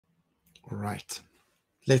All right,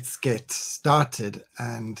 let's get started,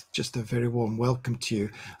 and just a very warm welcome to you.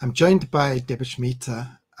 I'm joined by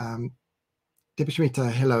Debasmita.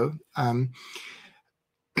 Debasmita, hello.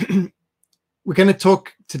 We're going to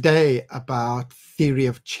talk today about theory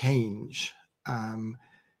of change. Can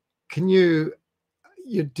do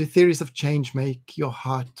theories of change make your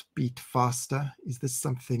heart beat faster? Is this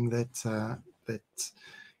something that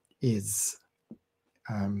is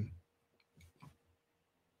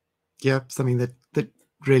something that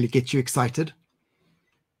really gets you excited?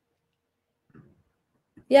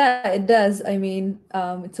 Yeah, it does. I mean,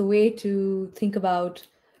 it's a way to think about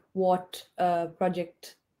what a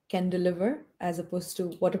project can deliver as opposed to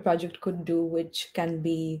what a project could do, which can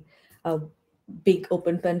be a big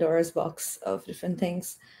open Pandora's box of different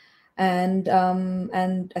things. And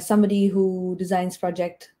as somebody who designs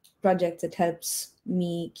projects, it helps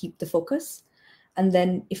me keep the focus. And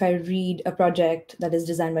then if I read a project that is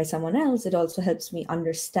designed by someone else, it also helps me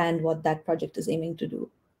understand what that project is aiming to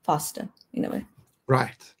do faster, in a way.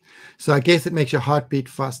 Right. So I guess it makes your heart beat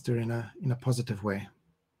faster in a positive way.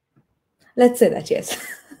 Let's say that, yes.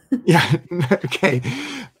 Yeah. Okay.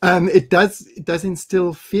 It does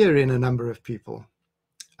instill fear in a number of people,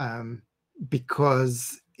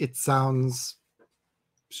 because it sounds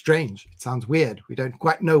strange. It sounds weird. We don't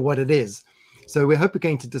quite know what it is. So we hope we're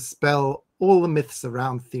going to dispel all the myths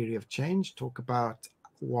around theory of change, talk about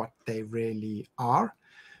what they really are.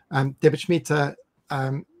 Debasmita,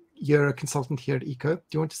 you're a consultant here at ECO. Do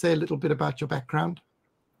you want to say a little bit about your background?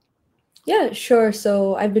 Yeah, sure.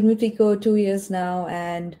 So I've been with ECO 2 years now,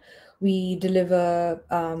 and we deliver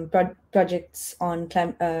projects on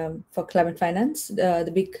for climate finance,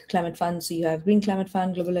 the big climate funds. So you have Green Climate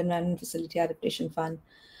Fund, Global Environment Facility, Adaptation Fund.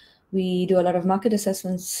 We do a lot of market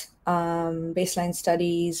assessments, baseline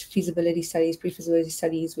studies, feasibility studies, pre-feasibility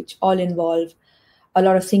studies, which all involve a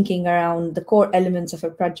lot of thinking around the core elements of a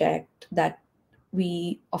project that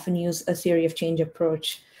we often use a theory of change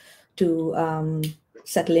approach to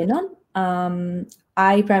settle in on.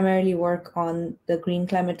 I primarily work on the Green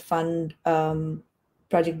Climate Fund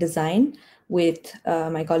project design with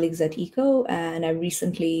my colleagues at ECO, and I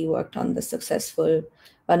recently worked on the successful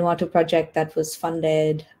Vanuatu project that was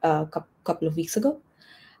funded a couple of weeks ago.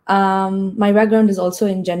 My background is also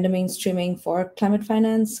in gender mainstreaming for climate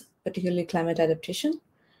finance, particularly climate adaptation,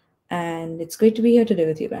 and it's great to be here today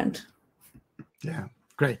with you, Grant. Yeah,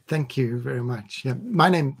 great. Thank you very much. Yeah, my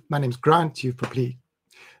name's Grant. You've probably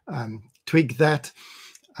twigged that,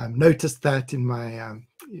 noticed that in my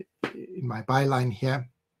byline here.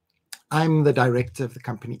 I'm the director of the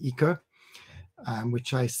company ECO,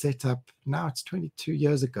 which I set up now. It's 22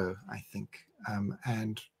 years ago, I think,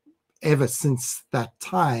 and ever since that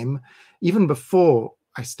time, even before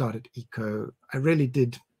I started ECO, I really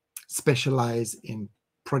did specialize in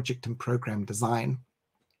project and program design.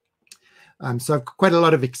 So I've got quite a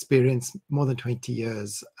lot of experience, more than 20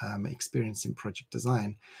 years experience in project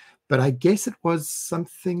design. But I guess it was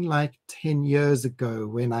something like 10 years ago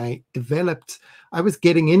when I was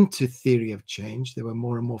getting into theory of change. There were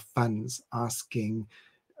more and more funds asking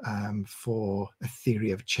for a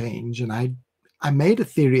theory of change. And I made a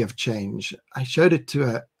theory of change. I showed it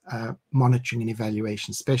to a monitoring and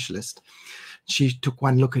evaluation specialist. She took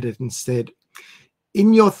one look at it and said,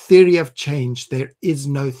 "In your theory of change, there is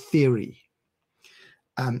no theory."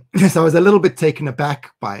 So I was a little bit taken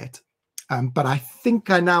aback by it. But I think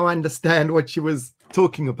I now understand what she was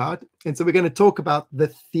talking about. And so we're going to talk about the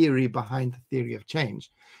theory behind the theory of change.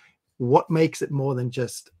 What makes it more than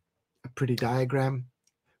just a pretty diagram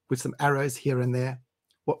with some arrows here and there?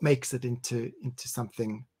 What makes it into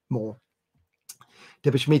something more?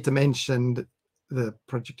 Debasmita mentioned the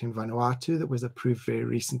project in Vanuatu that was approved very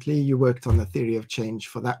recently. You worked on the theory of change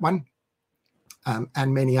for that one,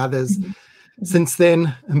 and many others since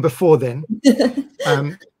then and before then.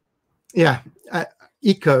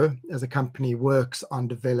 ECO as a company works on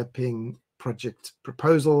developing project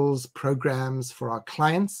proposals, programs for our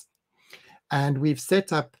clients. And we've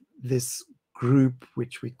set up this group,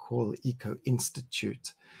 which we call ECO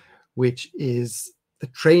Institute, which is the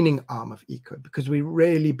training arm of ECO, because we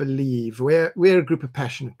really believe we're a group of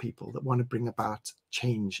passionate people that want to bring about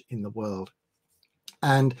change in the world.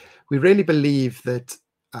 And we really believe that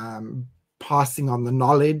passing on the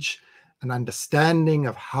knowledge and understanding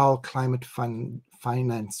of how climate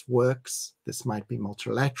finance works. This might be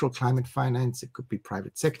multilateral climate finance. It could be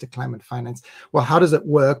private sector climate finance. Well, how does it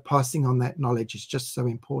work? Passing on that knowledge is just so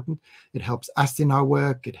important. It helps us in our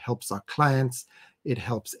work. It helps our clients. It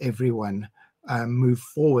helps everyone move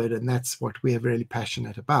forward. And that's what we're really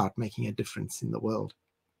passionate about, making a difference in the world.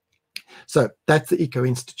 So that's the Eco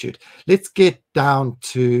Institute. Let's get down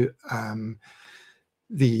to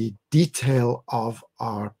the detail of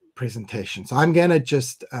our presentation. So I'm going to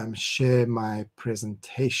just share my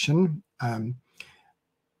presentation.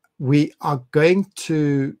 We are going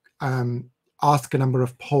to ask a number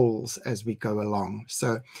of polls as we go along.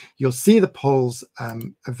 So you'll see the polls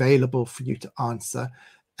available for you to answer.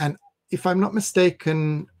 And if I'm not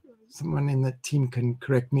mistaken, someone in the team can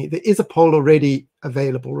correct me, there is a poll already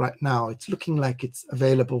available right now. It's looking like it's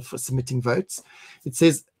available for submitting votes. It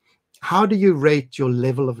says, how do you rate your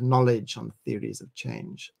level of knowledge on theories of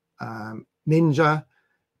change? Ninja,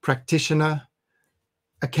 practitioner,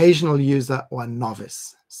 occasional user, or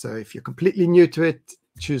novice. So if you're completely new to it,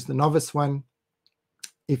 choose the novice one.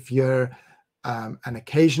 If you're an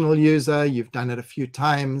occasional user, you've done it a few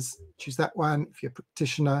times, choose that one. If you're a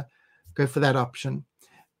practitioner, go for that option.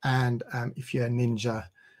 And if you're a ninja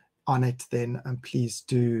on it, then please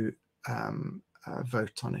do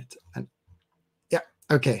vote on it. And yeah,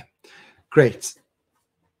 okay, great.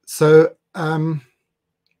 So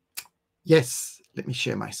yes, let me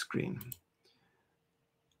share my screen.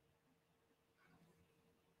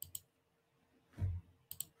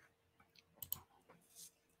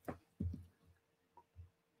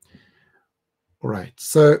 All right,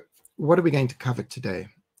 so what are we going to cover today?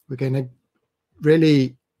 We're going to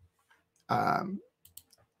really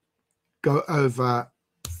go over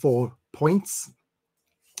 4 points.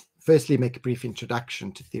 Firstly, make a brief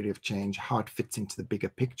introduction to theory of change, how it fits into the bigger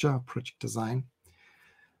picture of project design.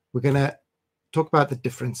 We're going to talk about the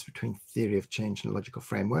difference between theory of change and logical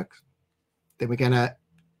framework. Then we're going to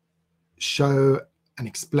show and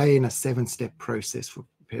explain a 7-step process for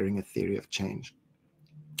preparing a theory of change.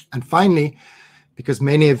 And finally, because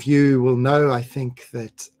many of you will know, I think,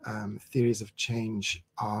 that theories of change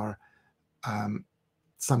are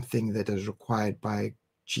something that is required by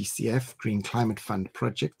GCF, Green Climate Fund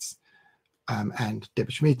projects. And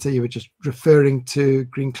Debasmita, you were just referring to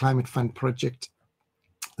Green Climate Fund project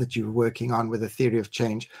that you were working on with a theory of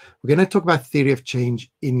change. We're going to talk about theory of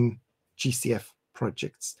change in GCF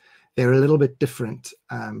projects. They're a little bit different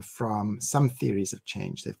from some theories of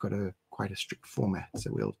change. They've got quite a strict format,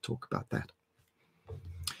 so we'll talk about that.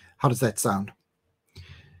 How does that sound?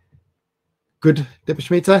 Good,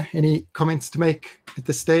 Debasmita, any comments to make at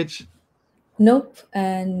this stage? Nope,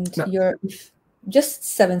 and no. You're just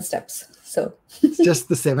 7 steps, so. It's just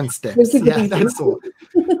the 7 steps, yeah, that's all.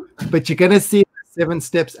 But you're going to see 7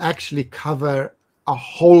 steps actually cover a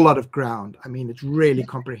whole lot of ground. I mean, it's really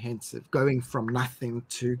comprehensive, going from nothing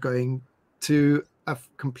to going to a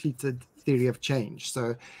completed theory of change.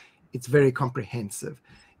 So it's very comprehensive.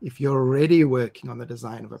 If you're already working on the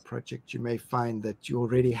design of a project, you may find that you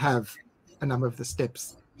already have a number of the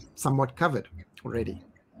steps somewhat covered already.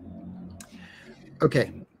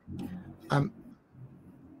 Okay,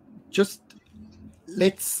 just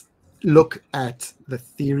let's look at the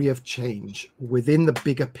theory of change within the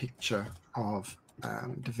bigger picture of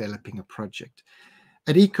developing a project.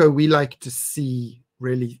 At ECO, we like to see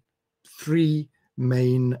really 3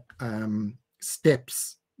 main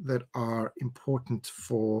steps that are important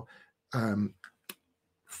for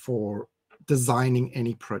designing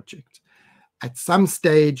any project. At some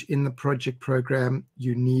stage in the project program,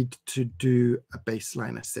 you need to do a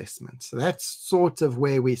baseline assessment. So that's sort of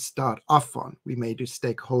where we start off on. We may do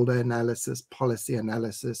stakeholder analysis, policy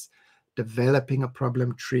analysis, developing a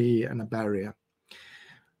problem tree and a barrier.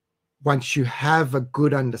 Once you have a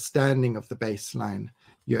good understanding of the baseline,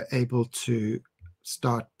 you're able to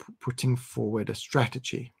start putting forward a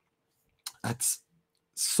strategy. That's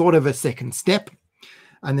sort of a second step.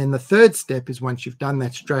 And then the third step is, once you've done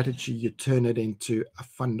that strategy, you turn it into a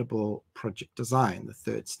fundable project design, the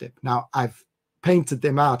third step. Now, I've painted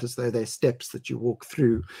them out as though they're steps that you walk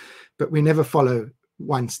through, but we never follow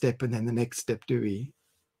one step and then the next step, do we,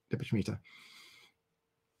 Debasmita?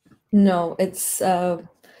 No, it's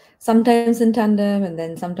sometimes in tandem, and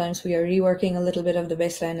then sometimes we are reworking a little bit of the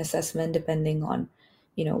baseline assessment depending on,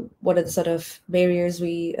 you know, what are the sort of barriers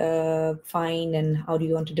we find and how do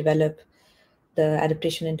you want to develop the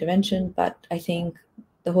adaptation intervention. But I think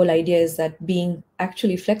the whole idea is that being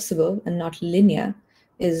actually flexible and not linear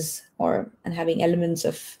and having elements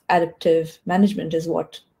of adaptive management is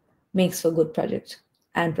what makes for good project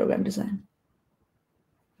and program design.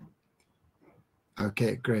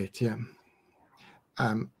 Okay, great. Yeah,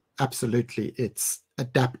 absolutely. It's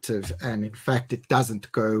adaptive, and in fact, it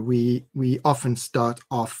doesn't go. We often start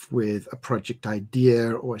off with a project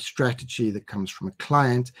idea or a strategy that comes from a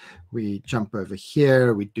client. We jump over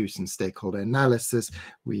here, we do some stakeholder analysis,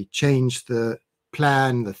 we change the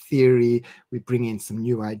plan, the theory, we bring in some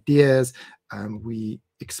new ideas, we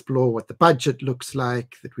explore what the budget looks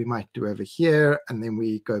like that we might do over here, and then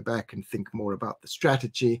we go back and think more about the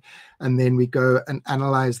strategy, and then we go and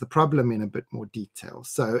analyze the problem in a bit more detail.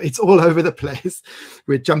 So it's all over the place.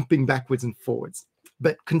 We're jumping backwards and forwards.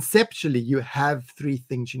 But conceptually, you have three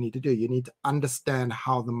things you need to do. You need to understand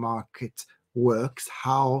how the market works,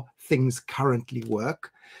 how things currently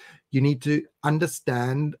work. You need to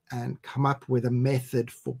understand and come up with a method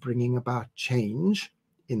for bringing about change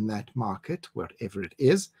in that market, whatever it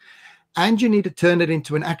is. And you need to turn it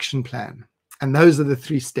into an action plan. And those are the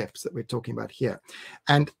three steps that we're talking about here.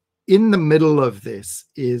 And in the middle of this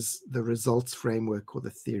is the results framework, or the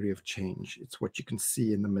theory of change. It's what you can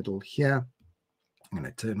see in the middle here. I'm going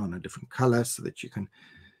to turn on a different color so that you can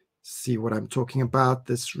see what I'm talking about,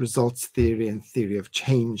 this results theory and theory of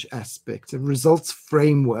change aspect. A results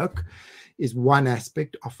framework is one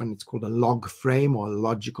aspect. Often it's called a log frame, or a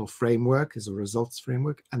logical framework is a results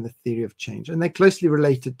framework, and the theory of change. And they're closely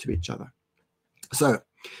related to each other. So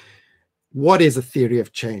what is a theory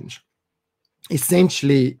of change?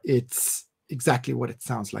 Essentially, it's exactly what it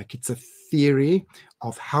sounds like. It's a theory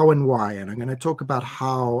of how and why, and I'm going to talk about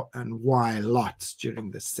how and why lots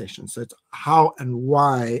during this session. So it's how and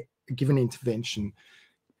why a given intervention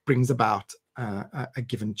brings about a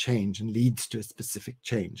given change and leads to a specific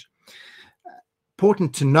change.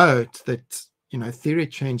 Important to note that, you know, theory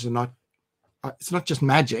of change are not, it's not just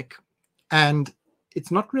magic, and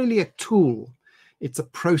it's not really a tool. It's a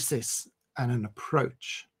process and an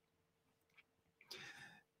approach.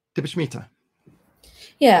 Debasmita.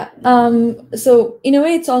 Yeah, so in a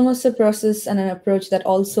way, it's almost a process and an approach that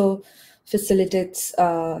also facilitates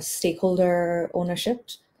stakeholder ownership.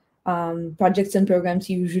 Projects and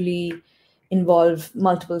programs usually involve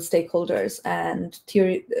multiple stakeholders, and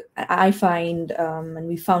theory, I find, and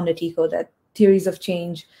we found at ECO, that theories of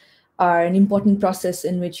change are an important process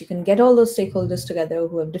in which you can get all those stakeholders together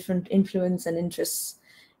who have different influence and interests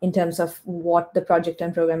in terms of what the project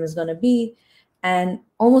and program is going to be, and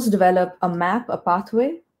almost develop a map, a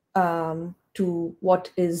pathway to what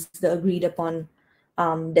is the agreed upon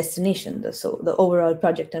destination, so the overall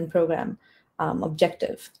project and program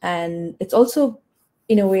objective. And it's also,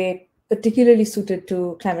 in a way, particularly suited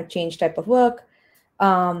to climate change type of work,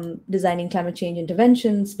 designing climate change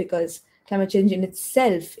interventions, because climate change in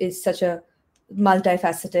itself is such a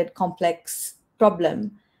multifaceted, complex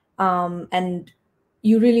problem. And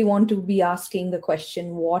you really want to be asking the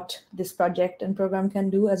question what this project and program can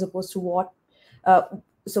do, as opposed to what,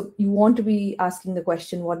 so you want to be asking the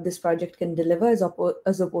question what this project can deliver, as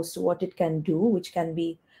opposed to what it can do, which can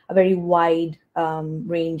be a very wide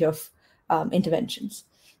range of interventions.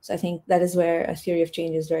 So I think that is where a theory of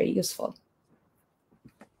change is very useful.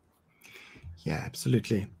 Yeah,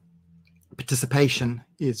 absolutely. Participation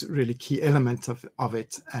is a really key element of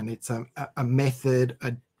it, and it's a method,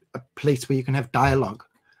 a place where you can have dialogue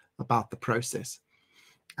about the process.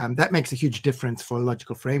 That makes a huge difference for a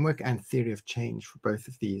logical framework and theory of change for both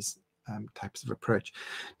of these types of approach.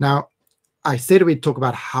 Now, I said we'd talk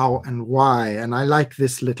about how and why, and I like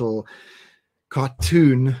this little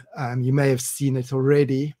cartoon. You may have seen it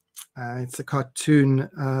already. It's a cartoon,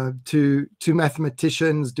 two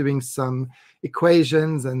mathematicians doing some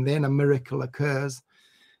equations, and then a miracle occurs,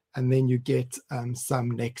 and then you get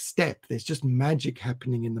some next step. There's just magic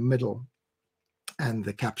happening in the middle. And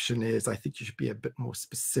the caption is, I think you should be a bit more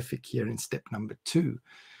specific here in step number 2,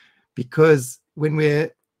 because when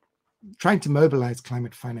we're trying to mobilize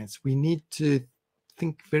climate finance, we need to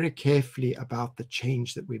think very carefully about the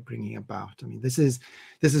change that we're bringing about. I mean, this is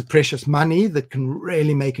precious money that can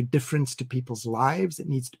really make a difference to people's lives. It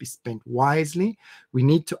needs to be spent wisely. We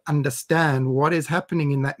need to understand what is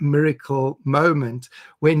happening in that miracle moment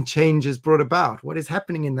when change is brought about. What is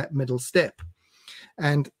happening in that middle step?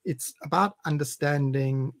 And it's about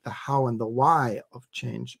understanding the how and the why of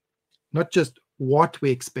change, not just what we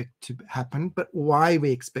expect to happen, but why we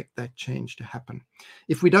expect that change to happen.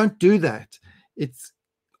 If we don't do that, it's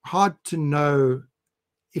hard to know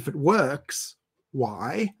if it works,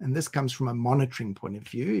 why, and this comes from a monitoring point of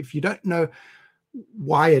view. If you don't know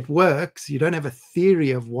why it works, you don't have a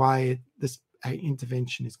theory of why this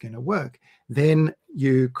intervention is going to work, then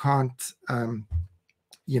you can't,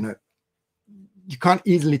 you can't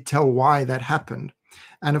easily tell why that happened.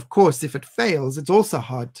 And of course, if it fails, it's also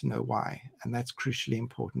hard to know why. And that's crucially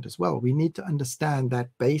important as well. We need to understand that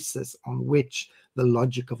basis on which the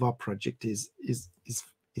logic of our project is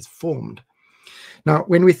formed. Now,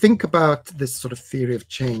 when we think about this sort of theory of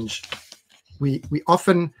change, we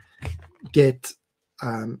often get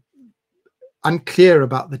unclear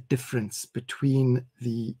about the difference between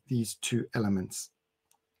these two elements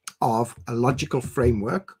of a logical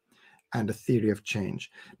framework and a theory of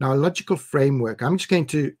change. Now, a logical framework, I'm just going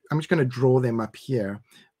to draw them up here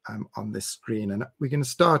on this screen, and we're going to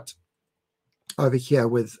start over here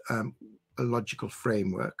with a logical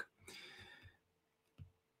framework.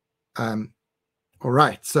 All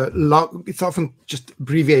right, so it's often just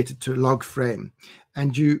abbreviated to log frame,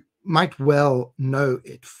 and you might well know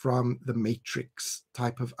it from the Matrix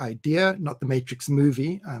type of idea, not the Matrix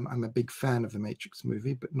movie. I'm a big fan of the Matrix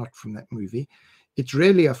movie, but not from that movie. It's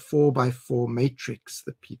really a 4x4 matrix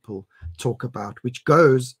that people talk about, which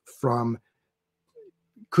goes from,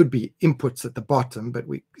 could be inputs at the bottom, but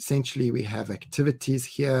essentially we have activities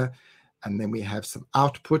here, and then we have some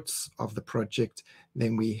outputs of the project,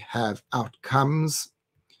 then we have outcomes,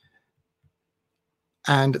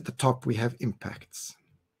 and at the top we have impacts.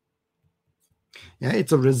 Yeah,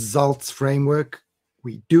 it's a results framework.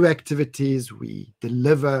 We do activities, we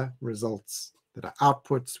deliver results that are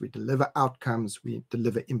outputs, we deliver outcomes, we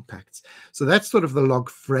deliver impacts. So that's sort of the log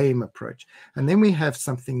frame approach. And then we have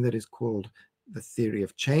something that is called the theory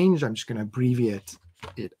of change. I'm just going to abbreviate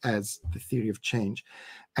it as the theory of change.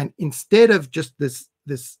 And instead of just this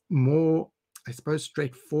more, I suppose,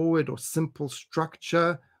 straightforward or simple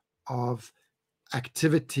structure of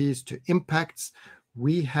activities to impacts,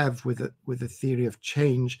 we have with a theory of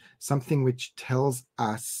change something which tells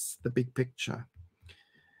us the big picture.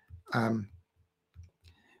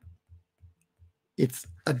 It's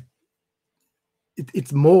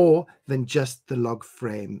more than just the log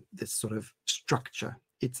frame, this sort of structure.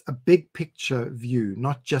 It's a big picture view,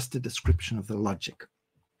 not just a description of the logic.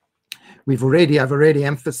 I've already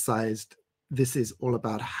emphasized this is all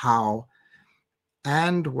about how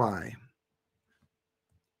and why.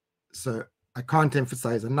 So I can't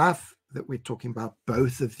emphasize enough that we're talking about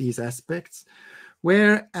both of these aspects,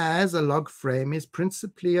 whereas a log frame is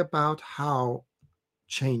principally about how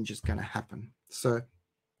change is going to happen. So,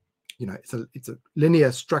 you know, it's a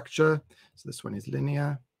linear structure. So this one is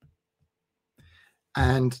linear.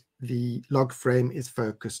 And the log frame is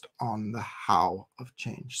focused on the how of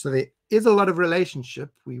change. So there is a lot of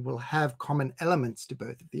relationship. We will have common elements to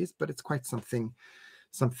both of these, but it's quite something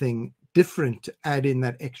different to add in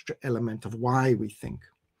that extra element of why we think.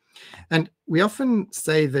 And we often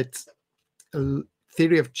say that a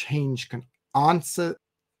theory of change can answer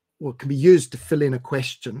or can be used to fill in a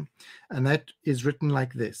question, and that is written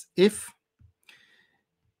like this: if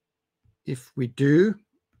we do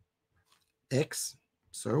X,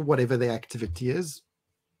 so whatever the activity is,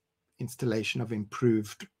 installation of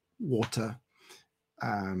improved water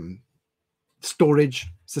storage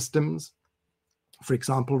systems, for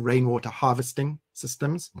example, rainwater harvesting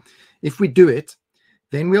systems. If we do it,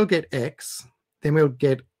 then we'll get X, then we'll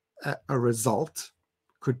get a result,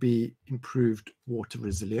 could be improved water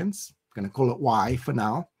resilience. I'm going to call it Y for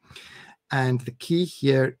now. And the key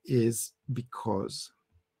here is because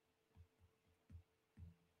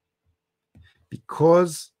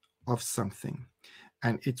of something.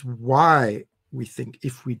 And it's why we think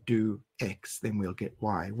if we do X, then we'll get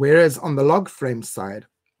Y. Whereas on the log frame side,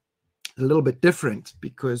 a little bit different,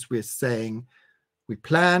 because we're saying we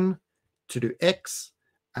plan to do X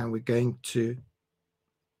and we're going to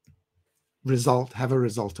have a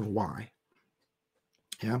result of Y.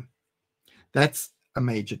 Yeah, that's a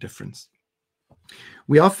major difference.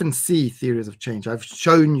 We often see theories of change. I've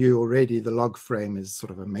shown you already the log frame is sort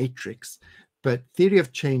of a matrix, but theory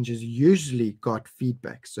of change is usually got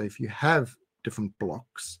feedback. So if you have different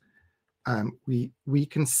blocks, we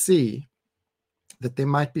can see that there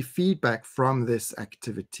might be feedback from this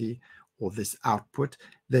activity or this output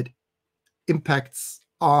that impacts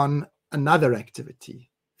on another activity.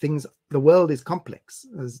 The world is complex,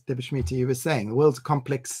 as Debasmita, you were saying. The world's a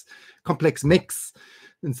complex mix,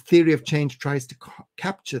 and theory of change tries to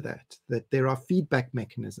capture that there are feedback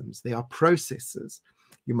mechanisms, there are processes.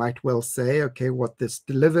 You might well say, okay, what this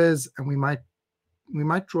delivers, and we might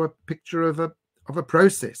draw a picture of a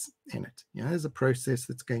process in it. You know, there's a process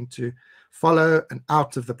that's going to follow, and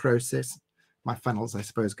out of the process, my funnel's, I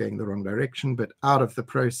suppose, going the wrong direction, but out of the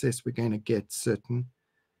process, we're going to get certain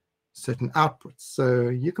outputs. So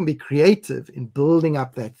you can be creative in building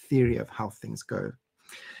up that theory of how things go.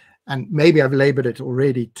 And maybe I've labored it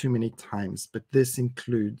already too many times, but this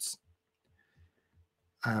includes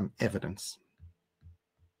evidence.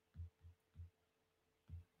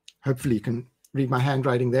 Hopefully you can read my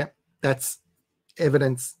handwriting there. That's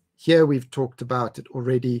evidence. Here we've talked about it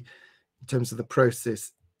already in terms of the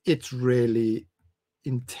process. It's really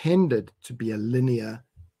intended to be a linear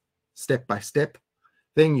step-by-step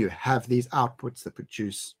thing. You have these outputs that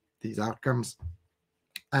produce these outcomes,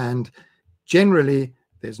 and generally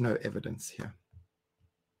there's no evidence here.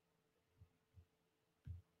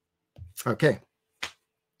 Okay.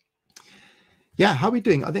 Yeah, how are we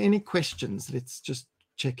doing? Are there any questions? Let's just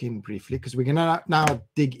check in briefly, because we're going to now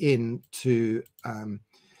dig into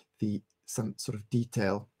some sort of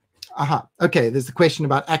detail. Aha, okay, there's a question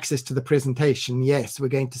about access to the presentation. Yes, we're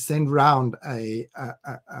going to send round a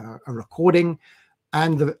recording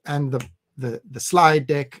and the slide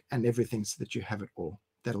deck and everything, so that you have it all.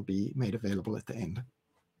 That'll be made available at the end.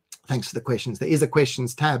 Thanks for the questions. There is a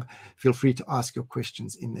questions tab. Feel free to ask your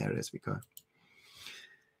questions in there as we go.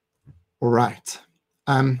 All right.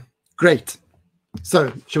 Great.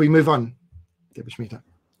 So shall we move on, Debasmita?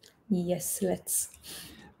 Yes, let's.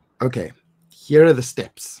 Okay. Here are the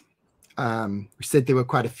steps. We said there were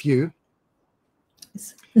quite a few.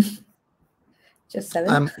 Just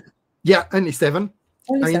 7? Yeah, only 7.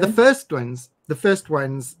 Only I mean, 7. the first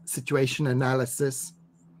one's situation analysis.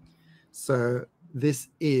 So this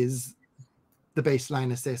is the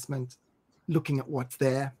baseline assessment, looking at what's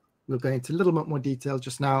there. We'll go into a little bit more detail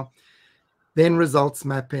just now. Then results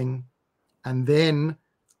mapping, and then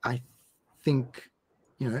I think,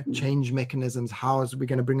 change mechanisms. How is we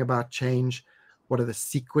going to bring about change? What are the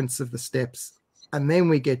sequence of the steps? And then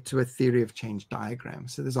we get to a theory of change diagram.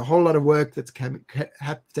 So there's a whole lot of work that's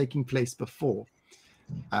taking place before.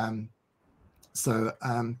 So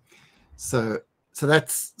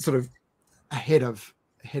that's sort of ahead of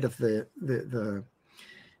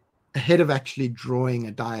actually drawing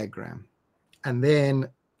a diagram, and then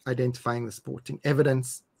identifying the supporting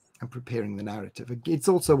evidence and preparing the narrative. It's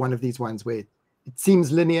also one of these ones where it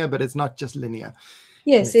seems linear, but it's not just linear.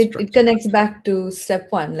 Yes, it connects back to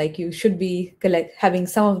step 1. Like, you should be having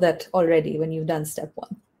some of that already when you've done step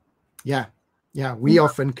 1. Yeah. We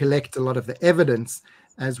often collect a lot of the evidence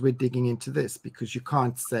as we're digging into this, because you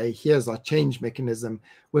can't say, here's our change mechanism,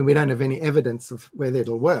 when we don't have any evidence of whether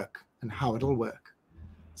it'll work and how it'll work.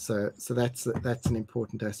 So that's an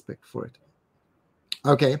important aspect for it.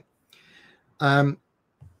 Okay.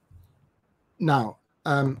 Now,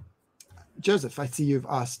 Joseph, I see you've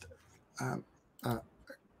asked, and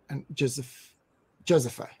Joseph,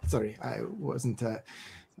 sorry, I wasn't,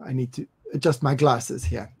 I need to adjust my glasses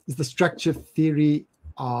here. Is the structure theory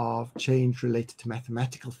of change related to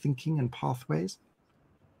mathematical thinking and pathways?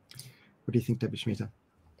 What do you think, Debasmita?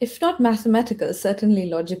 If not mathematical, certainly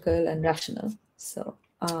logical and rational. So,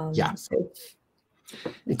 yeah.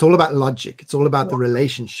 It's all about logic. It's all about the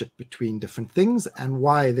relationship between different things and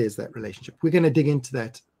why there's that relationship. We're going to dig into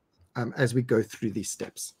that as we go through these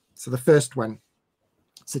steps. So the first one,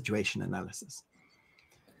 situation analysis.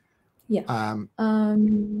 Yeah.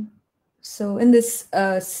 So in this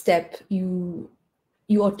step, you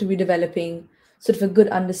ought to be developing sort of a good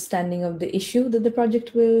understanding of the issue that the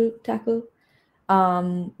project will tackle,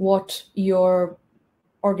 what your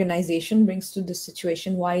organization brings to this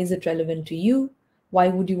situation, why is it relevant to you, why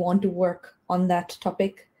would you want to work on that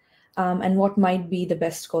topic, and what might be the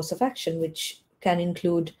best course of action, which can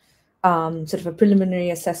include sort of a preliminary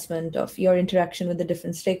assessment of your interaction with the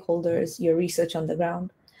different stakeholders, your research on the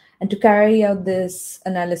ground. And to carry out this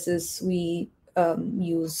analysis, we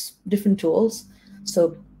use different tools.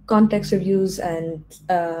 So context reviews and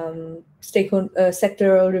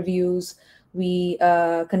sectoral reviews. We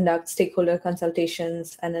conduct stakeholder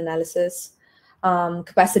consultations and analysis,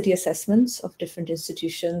 capacity assessments of different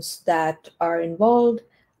institutions that are involved,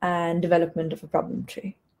 and development of a problem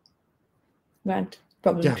tree. Grant,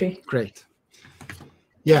 problem tree. Great.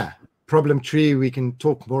 Yeah, problem tree, we can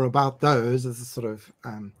talk more about those as a sort of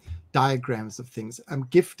diagrams of things.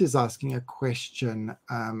 Gift is asking a question,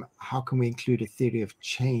 how can we include a theory of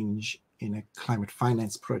change in a climate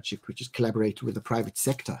finance project which is collaborated with the private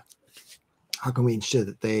sector? How can we ensure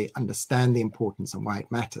that they understand the importance and why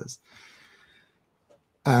it matters?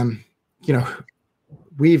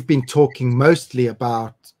 We've been talking mostly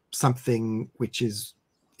about something which is,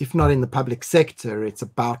 if not in the public sector, it's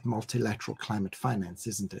about multilateral climate finance,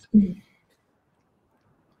 isn't it? Mm-hmm.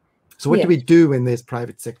 So what do we do when there's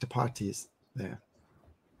private sector parties there?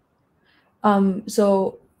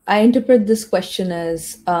 So I interpret this question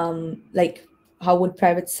as like, how would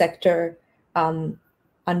private sector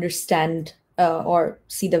understand or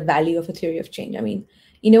see the value of a theory of change? I mean,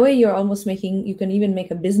 in a way, you're almost you can even make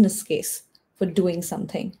a business case for doing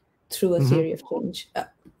something through a theory of change,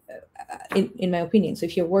 in my opinion. So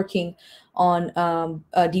if you're working on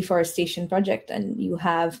a deforestation project and you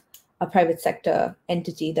have a private sector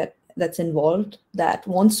entity that's involved, that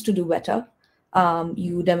wants to do better,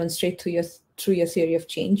 you demonstrate through your theory of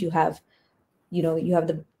change. You have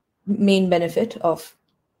the main benefit of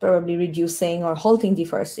probably reducing or halting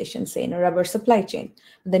deforestation, say in a rubber supply chain.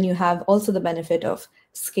 Then you have also the benefit of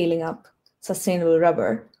scaling up sustainable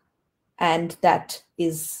rubber, and that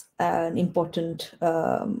is an important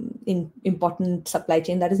important supply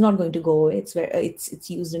chain that is not going to go away. It's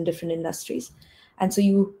used in different industries, and so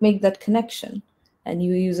you make that connection, and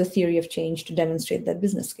you use a theory of change to demonstrate that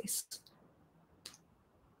business case.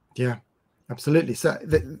 Yeah, absolutely. So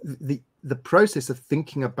the process of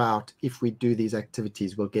thinking about if we do these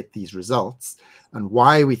activities, we'll get these results, and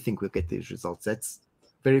why we think we'll get these results, that's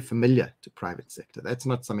very familiar to private sector. That's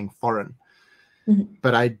not something foreign. Mm-hmm.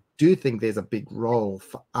 But I do think there's a big role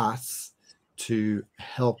for us to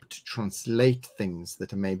help to translate things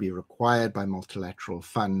that are maybe required by multilateral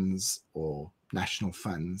funds or national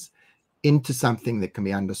funds into something that can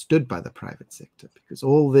be understood by the private sector, because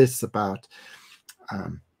all this about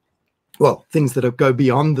well, things that go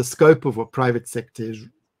beyond the scope of what private sector is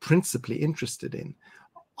principally interested in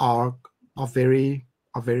are very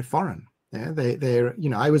foreign. Yeah, they're you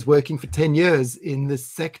know, I was working for 10 years in this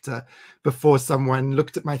sector before someone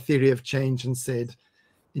looked at my theory of change and said,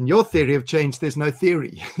 in your theory of change, there's no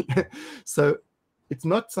theory. So it's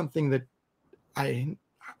not something that I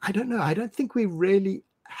don't know. I don't think we really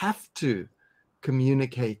have to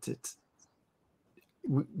communicate it.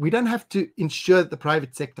 We don't have to ensure that the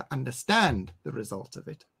private sector understand the result of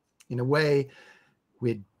it. In a way,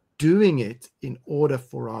 we're doing it in order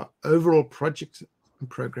for our overall project and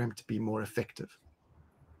program to be more effective.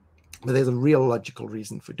 But there's a real logical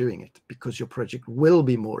reason for doing it, because your project will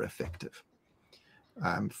be more effective.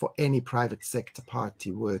 For any private sector party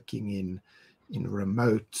working in a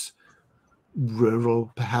remote,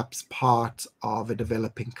 rural, perhaps part of a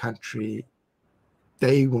developing country,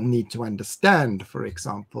 they will need to understand, for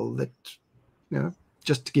example, that, you know,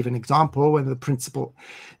 just to give an example, when the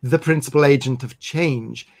principal agent of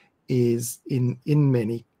change is in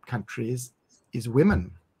many countries is women,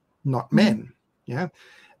 not men. Yeah.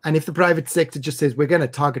 And if the private sector just says, we're going to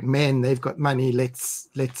target men, they've got money, let's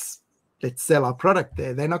sell our product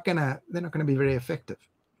there, they're not going to be very effective.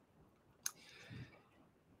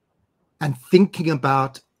 And thinking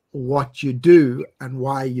about what you do and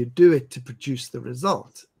why you do it to produce the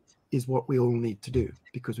result is what we all need to do,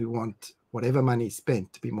 because we want whatever money is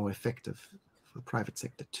spent to be more effective for the private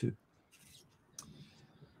sector too.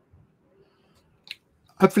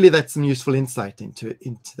 Hopefully that's some useful insight into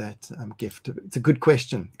that gift. It's a good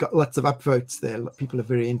question. Got lots of upvotes there. People are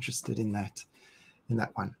very interested in that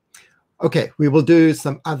one. Okay, we will do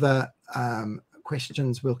some other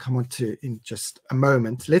questions we'll come on to in just a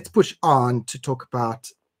moment. Let's push on to talk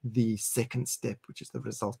about the second step, which is the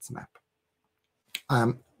results map.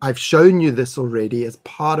 I've shown you this already as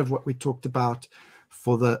part of what we talked about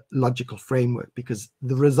for the logical framework, because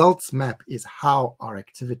the results map is how our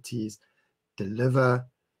activities deliver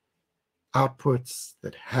outputs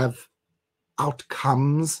that have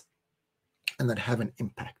outcomes and that have an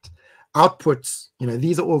impact. Outputs, you know,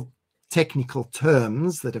 these are all technical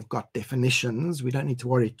terms that have got definitions. We don't need to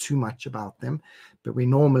worry too much about them, but we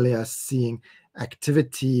normally are seeing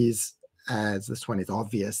activities as, this one is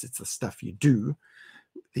obvious, it's the stuff you do.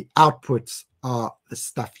 The outputs are the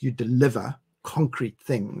stuff you deliver, concrete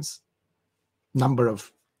things. Number of,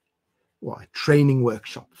 well, a training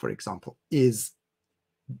workshop, for example, is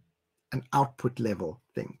an output level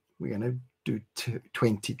thing. We're going to do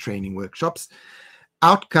 20 training workshops.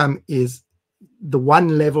 Outcome is the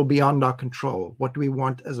one level beyond our control. What do we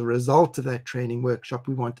want as a result of that training workshop?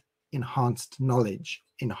 We want enhanced knowledge,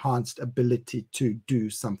 enhanced ability to do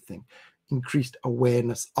something, increased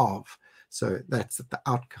awareness of. So that's the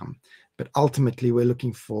outcome. But ultimately, we're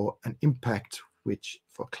looking for an impact, which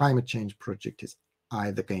for a climate change project is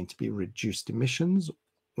either going to be reduced emissions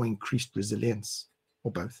or increased resilience,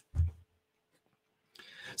 or both.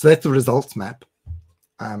 So that's the results map.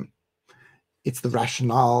 It's the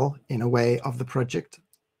rationale, in a way, of the project.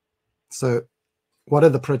 So what are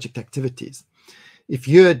the project activities? If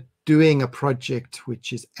you're doing a project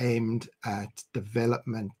which is aimed at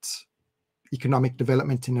development, economic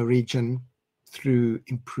development in a region through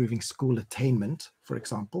improving school attainment, for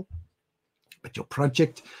example, but your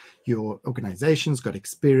project, your organization's got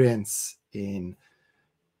experience in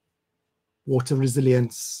water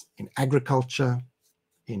resilience, in agriculture,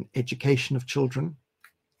 in education of children,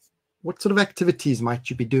 what sort of activities might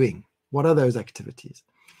you be doing? What are those activities?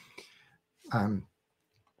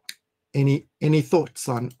 Any thoughts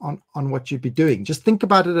on what you'd be doing? Just think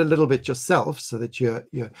about it a little bit yourself, so that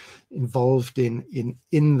you're involved in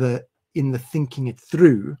the thinking it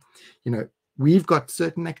through. You know, we've got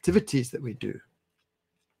certain activities that we do,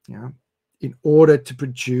 you know, in order to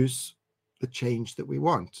produce the change that we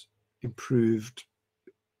want, improved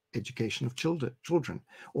education of children,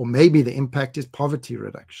 or maybe the impact is poverty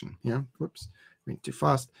reduction. Yeah, whoops, went too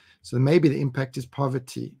fast. So maybe the impact is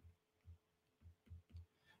poverty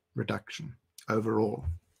reduction overall.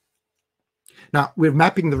 Now, we're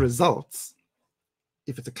mapping the results.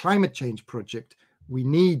 If it's a climate change project, we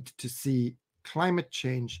need to see climate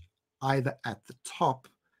change either at the top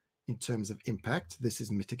in terms of impact. This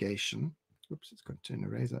is mitigation. Oops, it's going to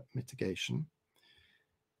erase that, mitigation.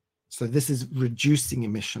 So this is reducing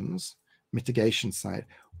emissions, mitigation side.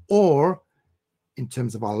 Or in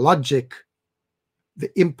terms of our logic,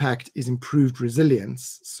 the impact is improved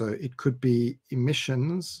resilience. So it could be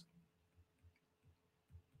emissions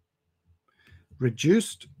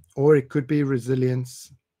reduced, or it could be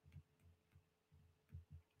resilience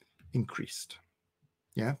increased.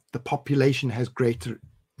 Yeah, the population has greater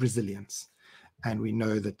resilience, and we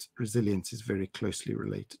know that resilience is very closely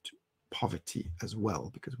related to poverty as well,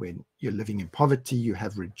 because when you're living in poverty, you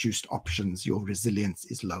have reduced options, your resilience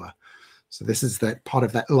is lower. So this is that part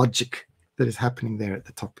of that logic that is happening there at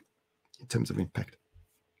the top in terms of impact.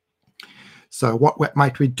 So what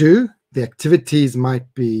might we do? The activities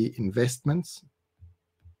might be investments.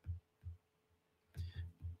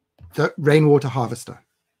 The rainwater harvester,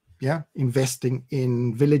 yeah, investing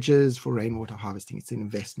in villages for rainwater harvesting, it's an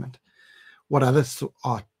investment. What others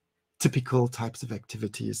are typical types of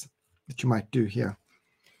activities that you might do here?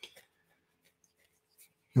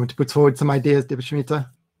 You want to put forward some ideas, Debasmita?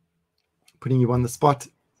 Putting you on the spot.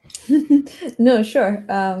 No, sure.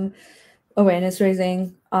 Awareness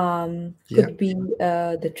raising could be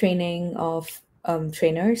the training of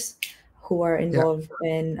trainers who are involved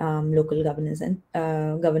in local governance and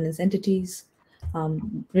governance entities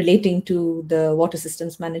relating to the water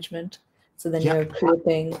systems management. So then you're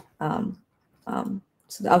creating,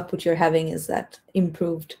 so the output you're having is that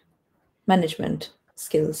improved management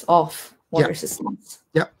skills of water systems.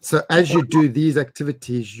 Yeah. So as you do these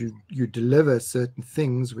activities, you deliver certain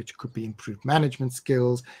things, which could be improved management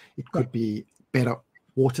skills. It could be better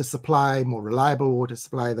water supply, more reliable water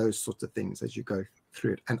supply, those sorts of things as you go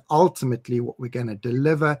through it. And ultimately, what we're going to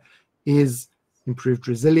deliver is improved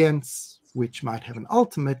resilience, which might have an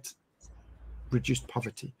ultimate reduced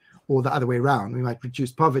poverty, or the other way around. We might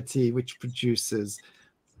reduce poverty, which produces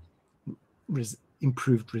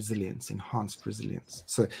improved resilience, enhanced resilience.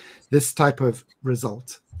 So this type of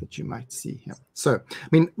result that you might see here. So, I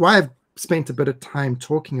mean, why I've spent a bit of time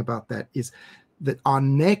talking about that is that our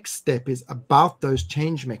next step is about those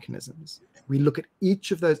change mechanisms. We look at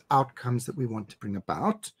each of those outcomes that we want to bring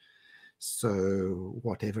about. So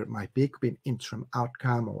whatever it might be, it could be an interim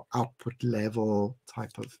outcome or output level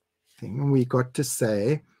type of thing. And we got to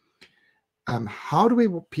say, how do we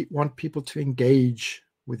want people to engage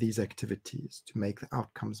with these activities to make the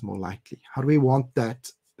outcomes more likely? How do we want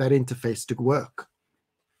that interface to work?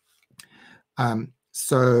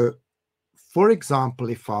 So, for example,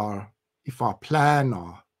 if our plan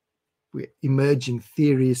or emerging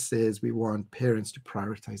theory says we want parents to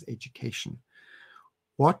prioritize education,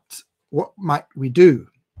 what might we do?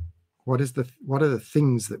 What are the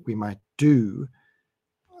things that we might do?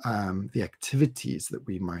 The activities that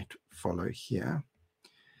we might follow here.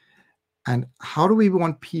 And how do we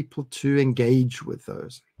want people to engage with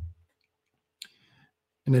those?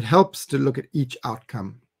 And it helps to look at each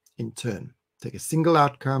outcome in turn. Take a single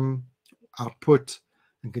outcome, output,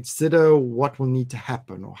 and consider what will need to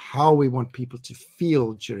happen or how we want people to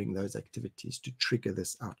feel during those activities to trigger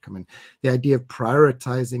this outcome. And the idea of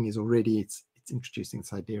prioritizing is already, it's introducing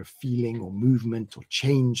this idea of feeling or movement or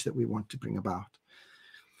change that we want to bring about.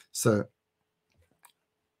 So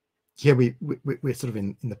here we're sort of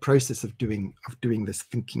in the process of doing this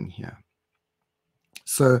thinking here.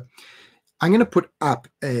 So I'm going to put up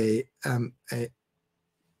an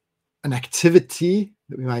activity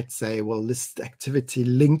that we might say, well, this activity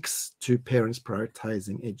links to parents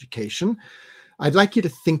prioritizing education. I'd like you to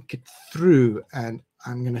think it through, and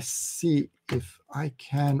I'm going to see if I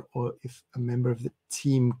can, or if a member of the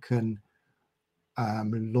team can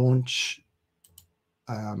launch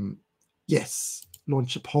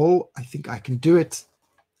a poll. I think I can do it.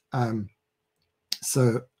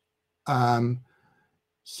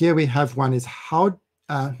 Here we have one is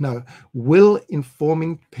will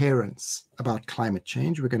informing parents about climate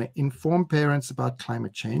change. We're going to inform parents about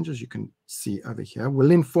climate change, as you can see over here.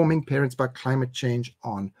 Will informing parents about climate change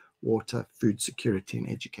on water, food security, and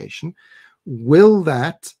education. Will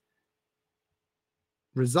that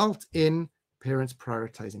result in parents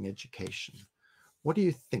prioritizing education? What do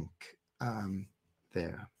you think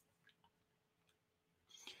there?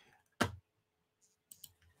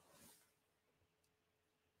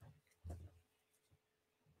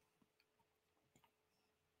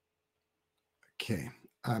 Okay,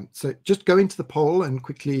 so just go into the poll and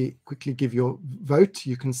quickly give your vote.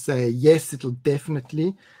 You can say yes, it'll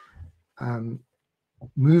definitely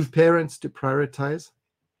move parents to prioritize.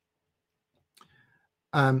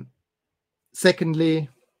 Secondly,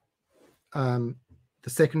 the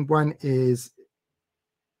second one is,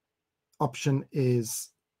 option is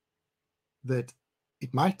that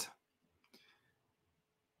it might.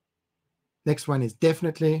 Next one is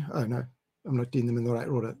definitely. Oh no, I'm not doing them in the right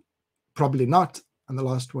order. Probably not. And the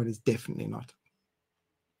last one is definitely not.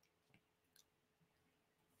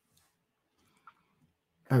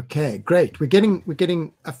 Okay, great. We're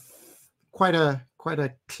getting quite a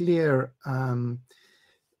clear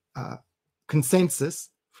consensus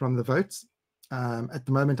from the votes. At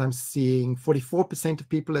the moment, I'm seeing 44% of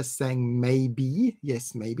people are saying maybe,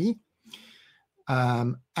 yes, maybe.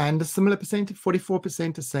 And a similar percentage,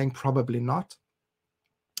 44% are saying probably not.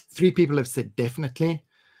 3 people have said definitely,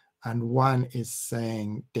 and 1 is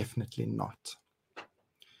saying definitely not.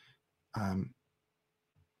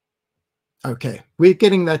 Okay, we're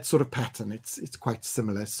getting that sort of pattern. It's quite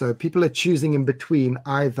similar. So people are choosing in between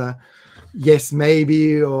either yes,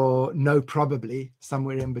 maybe, or no, probably,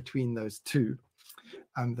 somewhere in between those two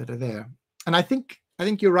that are there. And I think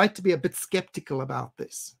you're right to be a bit skeptical about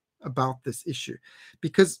this issue,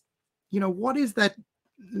 because, you know, what is that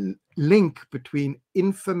link between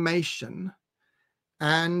information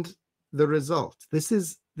and the result? This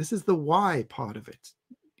is the why part of it.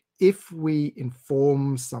 If we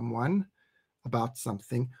inform someone about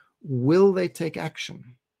something, will they take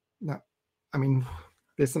action? Now, I mean,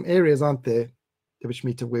 there's some areas, aren't there,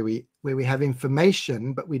 Debasmita, where we have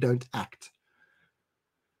information but we don't act.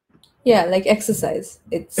 Yeah, like exercise.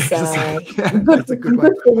 It's That's good, a good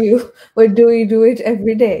one. good for you, but do we do it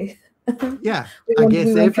every day? Yeah, I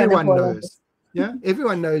guess everyone knows. Yeah,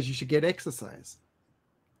 everyone knows you should get exercise.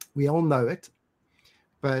 We all know it,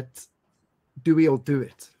 but do we all do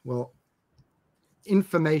it? Well,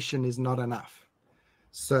 information is not enough.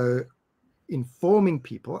 So informing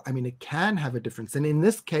people, I mean, it can have a difference. And in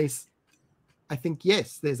this case, I think,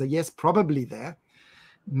 yes, there's a yes probably there.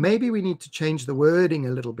 Maybe we need to change the wording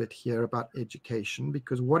a little bit here about education,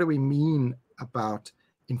 because what do we mean about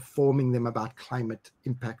informing them about climate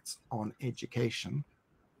impacts on education?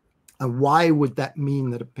 And why would that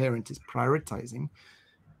mean that a parent is prioritizing?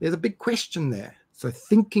 There's a big question there. So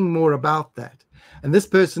thinking more about that. And this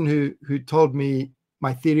person who told me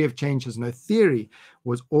my theory of change has no theory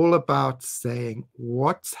was all about saying,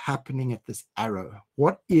 what's happening at this arrow?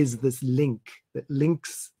 What is this link that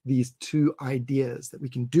links these two ideas, that we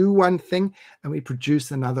can do one thing and we produce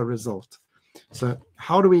another result? So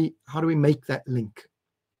how do we make that link?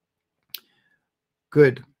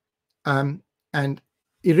 Good. And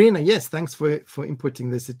Irina, yes, thanks for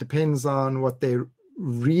inputting this. It depends on what their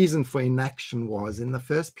reason for inaction was in the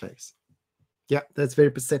first place. Yeah, that's very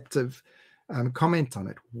perceptive comment on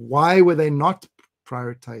it. Why were they not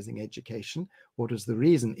prioritizing education? What was the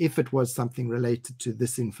reason? If it was something related to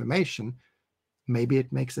this information, maybe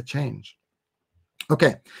it makes a change.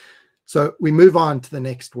 Okay, so we move on to the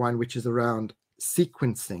next one, which is around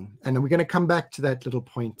sequencing. And we're going to come back to that little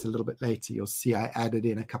point a little bit later. You'll see I added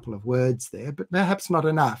in a couple of words there, but perhaps not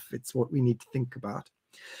enough. It's what we need to think about.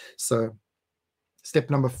 So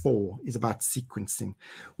step number 4 is about sequencing.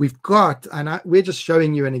 We've got, and we're just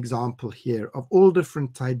showing you an example here of all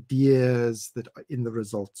different ideas that are in the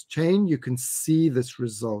results chain. You can see this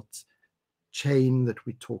results chain that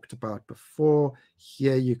we talked about before.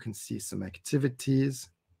 Here you can see some activities.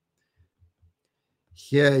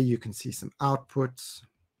 Here you can see some outputs.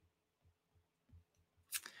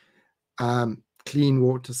 Clean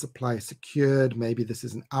water supply secured. Maybe this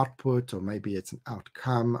is an output, or maybe it's an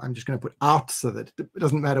outcome. I'm just going to put out so that it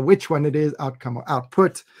doesn't matter which one it is, outcome or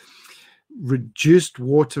output. Reduced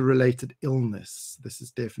water-related illness. This is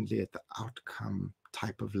definitely at the outcome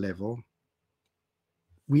type of level.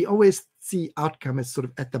 We always see outcome as sort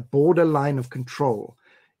of at the borderline of control.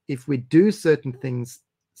 If we do certain things,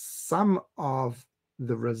 some of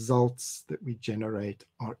the results that we generate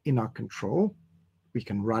are in our control. We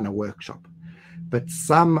can run a workshop. But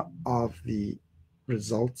some of the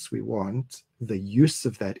results we want, the use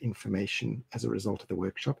of that information as a result of the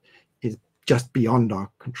workshop, is just beyond our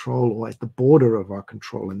control or at the border of our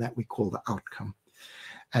control, and that we call the outcome.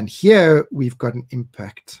 And here we've got an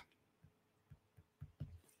impact.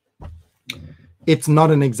 It's not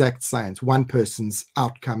an exact science. One person's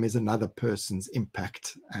outcome is another person's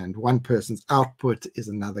impact, and one person's output is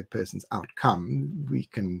another person's outcome. We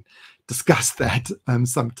can discuss that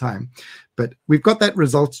sometime. But we've got that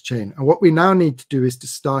results chain, and what we now need to do is to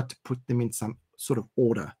start to put them in some sort of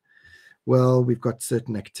order. Well, we've got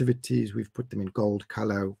certain activities. We've put them in gold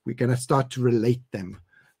color. We're going to start to relate them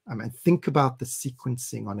and think about the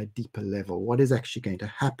sequencing on a deeper level. What is actually going to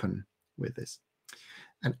happen with this?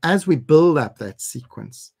 And as we build up that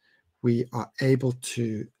sequence, we are able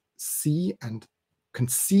to see and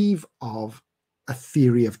conceive of a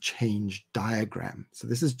theory of change diagram. So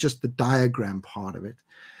this is just the diagram part of it.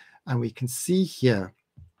 And we can see here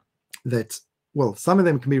that, well, some of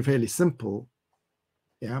them can be fairly simple,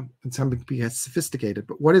 yeah, and some can be sophisticated.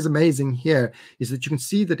 But what is amazing here is that you can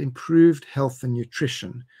see that improved health and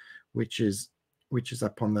nutrition, which is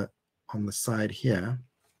up on the side here,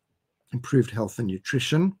 improved health and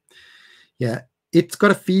nutrition. Yeah, it's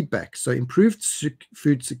got a feedback. So improved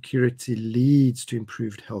food security leads to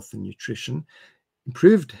improved health and nutrition.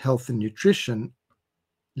 Improved health and nutrition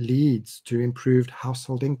leads to improved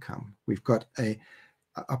household income. We've got a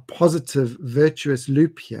positive, virtuous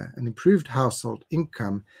loop here. An improved household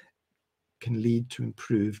income can lead to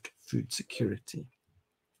improved food security.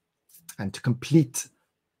 And to complete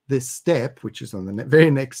this step, which is on the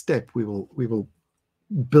very next step, we will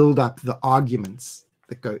build up the arguments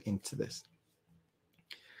that go into this.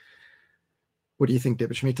 What do you think,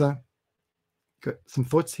 Debasmita? Got some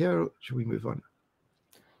thoughts here, or should we move on?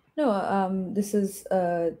 No, this is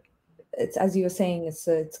it's, as you were saying,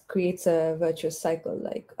 it creates a virtuous cycle.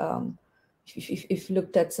 Like if you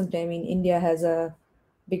looked at something, I mean, India has a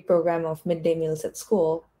big program of midday meals at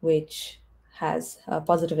school, which has a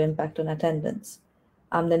positive impact on attendance.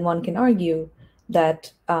 Then one can argue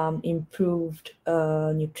that improved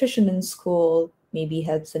nutrition in school maybe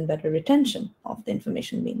helps in better retention of the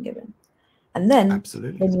information being given. And then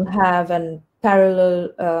Absolutely. when you have an parallel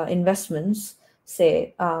investments,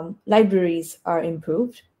 say libraries are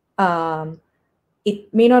improved,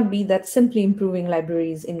 it may not be that simply improving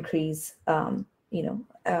libraries increase,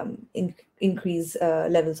 increase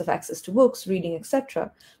levels of access to books, reading,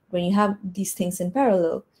 etc. When you have these things in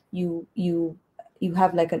parallel, you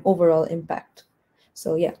have like an overall impact.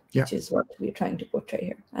 So yeah, which is what we're trying to portray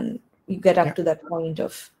here, and you get up to that point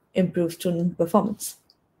of improved student performance.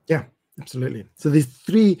 Yeah, absolutely. So the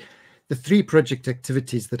three project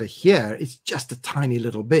activities that are here is just a tiny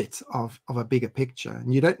little bit of a bigger picture,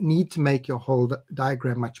 and you don't need to make your whole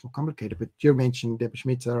diagram much more complicated. But you mentioned,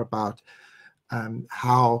 Debasmita, about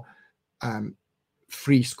how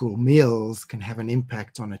free school meals can have an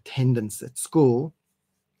impact on attendance at school.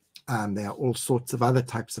 There are all sorts of other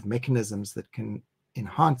types of mechanisms that can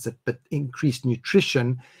enhance it, but increased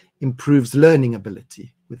nutrition improves learning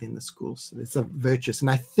ability within the schools. So it's a virtuous, and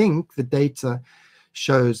I think the data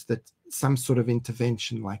shows that some sort of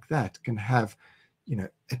intervention like that can have,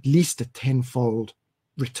 at least a tenfold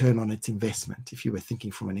return on its investment. If you were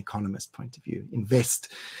thinking from an economist point of view, invest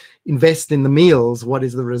in the meals, what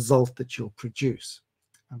is the result that you'll produce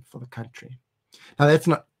for the country? Now, that's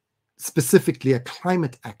not specifically a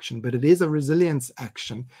climate action, but it is a resilience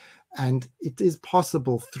action, and it is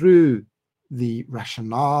possible through the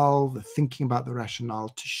rationale, the thinking about the rationale,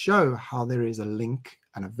 to show how there is a link,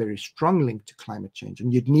 and a very strong link, to climate change.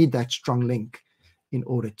 And you'd need that strong link in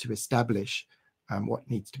order to establish what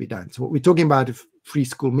needs to be done. So what we're talking about, if free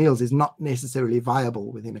school meals, is not necessarily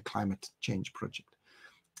viable within a climate change project.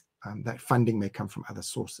 That funding may come from other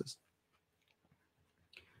sources.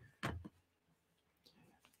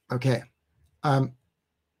 Okay.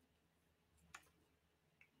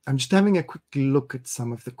 I'm just having a quick look at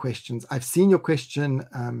some of the questions. I've seen your question,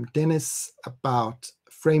 Dennis, about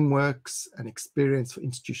frameworks and experience for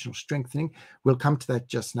institutional strengthening. We'll come to that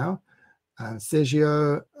just now.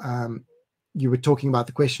 Sergio, you were talking about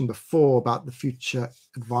the question before about the future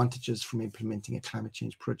advantages from implementing a climate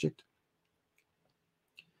change project.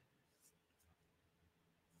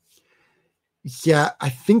 Yeah, I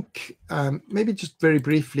think maybe just very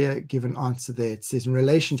briefly give an answer there. It says, in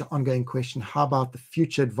relation to ongoing question, how about the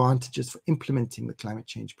future advantages for implementing the climate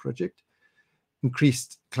change project?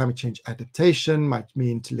 Increased climate change adaptation might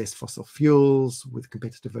mean to less fossil fuels with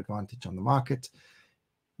competitive advantage on the market.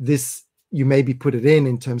 This, you maybe put it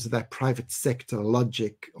in terms of that private sector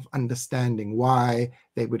logic of understanding why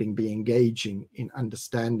they would be engaging in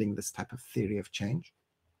understanding this type of theory of change.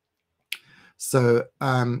 So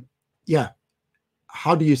yeah,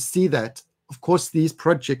 how do you see that? Of course, these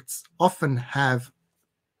projects often have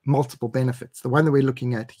multiple benefits. The one that we're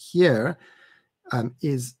looking at here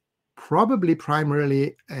is probably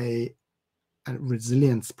primarily a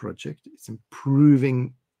resilience project. It's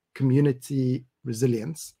improving community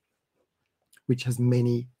resilience, which has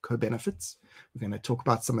many co-benefits. We're going to talk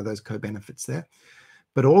about some of those co-benefits there.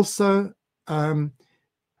 But also, one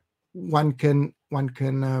can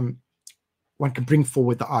bring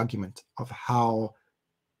forward the argument of how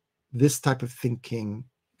this type of thinking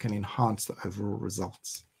can enhance the overall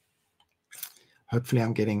results. Hopefully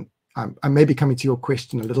I may be coming to your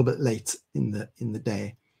question a little bit late in the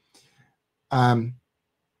day.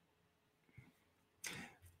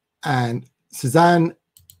 And Suzanne,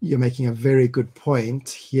 you're making a very good point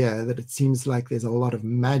here, that it seems like there's a lot of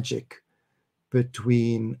magic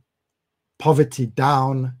between poverty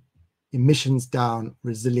down, emissions down,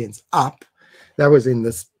 resilience up. That was in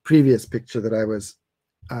this previous picture that I was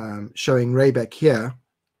showing Ray back here.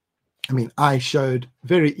 I mean, I showed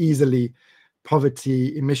very easily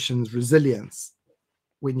poverty, emissions, resilience.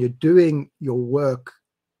 When you're doing your work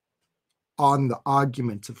on the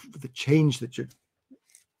argument of the change that you're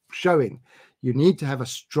showing, you need to have a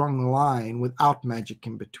strong line without magic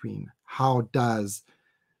in between. How does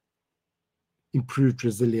improved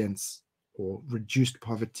resilience or reduced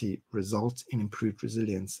poverty result in improved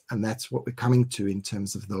resilience? And that's what we're coming to in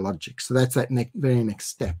terms of the logic. So that's that very next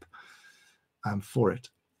step for it.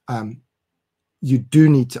 You do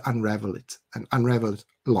need to unravel it, and unravel it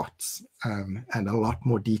lots and a lot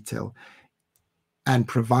more detail, and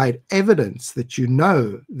provide evidence that you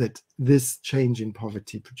know that this change in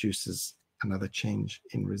poverty produces another change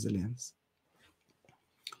in resilience.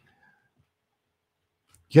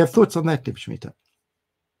 You have thoughts on that, Debasmita?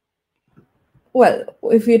 Well,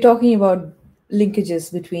 if we're talking about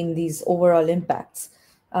linkages between these overall impacts,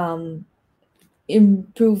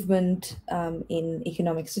 improvement in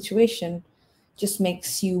economic situation just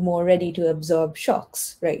makes you more ready to absorb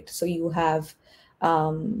shocks, right? So you have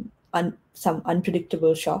some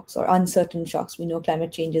unpredictable shocks or uncertain shocks. We know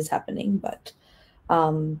climate change is happening, but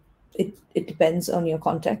it depends on your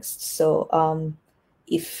context. So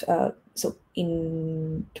so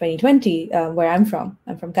in 2020, where I'm from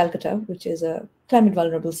Calcutta, which is a climate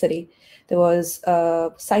vulnerable city, there was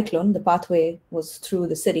a cyclone. The pathway was through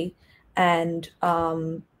the city, and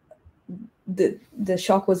the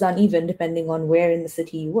shock was uneven depending on where in the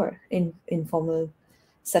city you were, in informal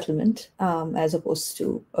settlement, as opposed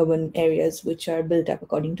to urban areas which are built up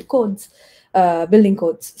according to codes, building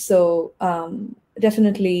codes. So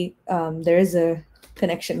definitely there is a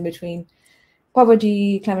connection between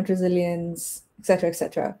poverty, climate resilience, etc.,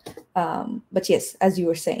 etc. But yes, as you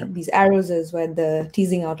were saying, these arrows is where the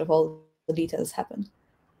teasing out of all the details happen.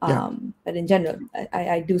 But in general,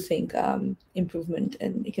 I do think improvement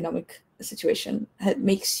in economic situation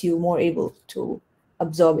makes you more able to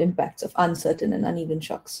absorb impacts of uncertain and uneven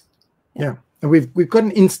shocks. Yeah, and we've got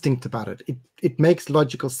an instinct about it. It makes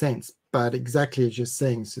logical sense, but exactly as you're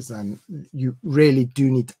saying, Suzanne, you really do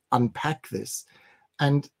need to unpack this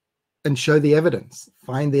and show the evidence,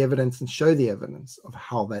 find the evidence and show the evidence of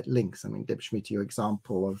how that links. I mean, Debasmita, your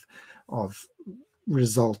example of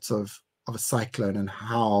results of a cyclone and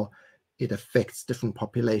how it affects different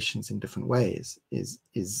populations in different ways is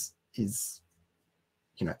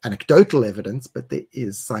anecdotal evidence, but there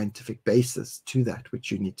is scientific basis to that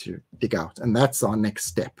which you need to dig out, and that's our next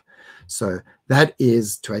step. So that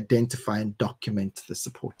is to identify and document the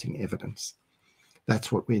supporting evidence.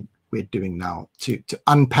 That's what we're doing now, to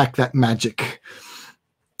unpack that magic,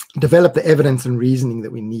 develop the evidence and reasoning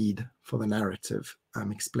that we need for the narrative,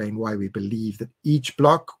 explain why we believe that each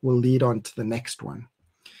block will lead on to the next one.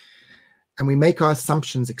 And we make our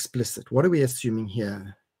assumptions explicit. What are we assuming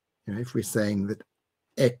here? If we're saying that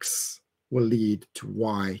X will lead to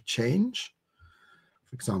Y change,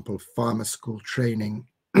 for example, farmer school training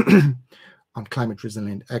on climate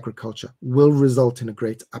resilient agriculture will result in a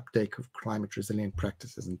great uptake of climate resilient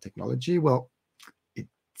practices and technology. Well, it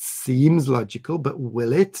seems logical, but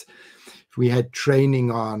will it? If we had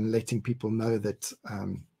training on letting people know that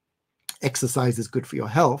exercise is good for your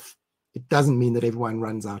health, it doesn't mean that everyone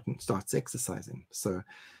runs out and starts exercising. So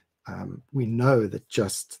we know that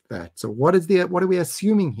just that. So what are we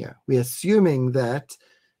assuming here? We're assuming that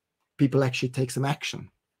people actually take some action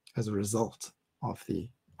as a result of the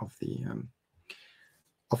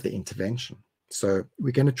intervention. So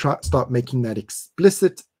we're going to start making that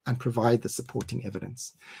explicit and provide the supporting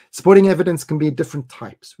evidence. Supporting evidence can be different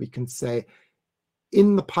types. We can say,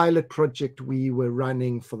 in the pilot project we were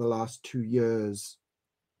running for the last 2 years,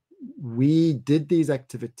 we did these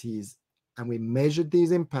activities and we measured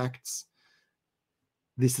these impacts.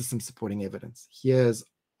 This is some supporting evidence. Here's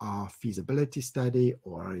our feasibility study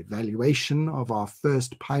or our evaluation of our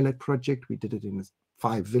first pilot project. We did it in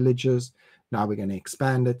 5 villages. Now we're going to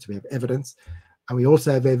expand it. We have evidence. And we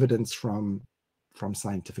also have evidence from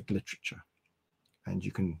scientific literature. And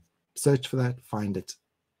you can search for that, find it.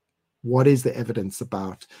 What is the evidence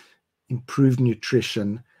about improved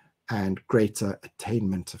nutrition and greater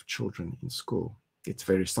attainment of children in school? It's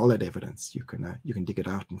very solid evidence. You can dig it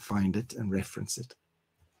out and find it and reference it.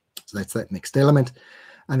 So that's that next element.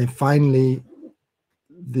 And then finally,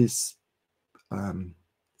 this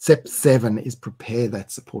step 7 is prepare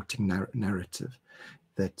that supporting narrative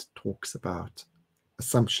that talks about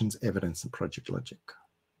assumptions, evidence, and project logic.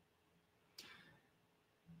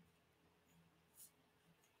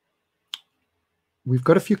 we've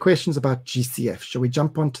got a few questions about GCF. Shall we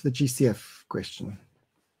jump onto the GCF question?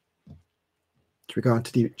 Should we go on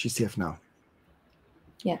to the GCF now?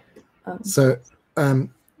 Yeah. So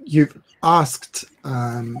you've asked,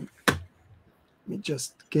 let me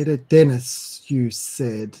just get it, Dennis, you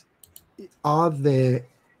said, are there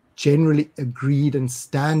generally agreed and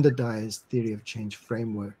standardized theory of change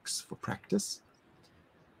frameworks for practice?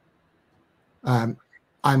 I'm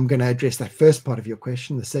going to address that first part of your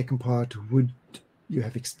question. The second part, would you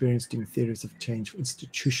have experience doing theories of change for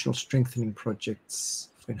institutional strengthening projects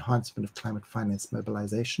for enhancement of climate finance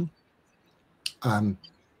mobilization?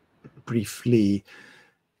 Briefly,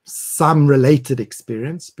 some related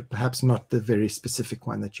experience, but perhaps not the very specific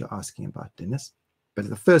one that you're asking about, Dennis. But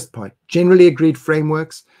the first part, generally agreed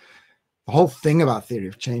frameworks. The whole thing about theory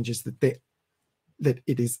of change is that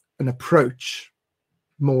it is an approach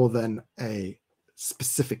more than a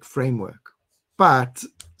specific framework. But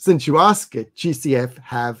since you ask it, GCF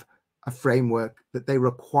have a framework that they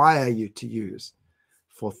require you to use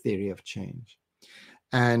for theory of change.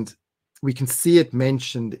 And we can see it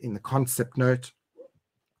mentioned in the concept note.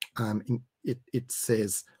 It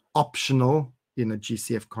says optional in a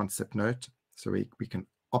GCF concept note. So we can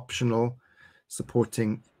optional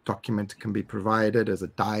supporting document can be provided as a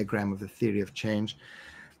diagram of the theory of change.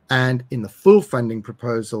 And in the full funding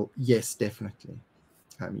proposal, yes, definitely,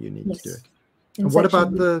 you need to do it. And what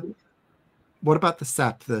about the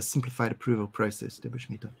SAP, the simplified approval process,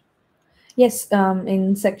 Debasmita? Yes,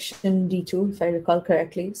 in section D2, if I recall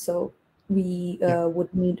correctly. So we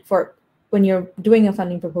would need, for when you're doing a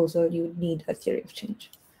funding proposal, you would need a theory of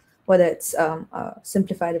change, whether it's a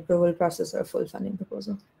simplified approval process or a full funding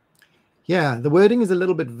proposal. Yeah, the wording is a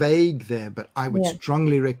little bit vague there, but I would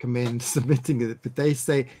strongly recommend submitting it. But they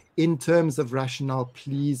say, in terms of rationale,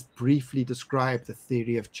 please briefly describe the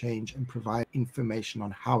theory of change and provide information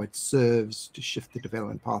on how it serves to shift the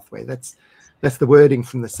development pathway. That's the wording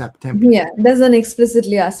from the SAP template. Yeah, it doesn't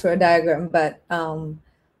explicitly ask for a diagram, but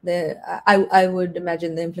I would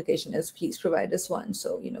imagine the implication is please provide us one,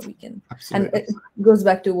 so we can. Absolutely. And it goes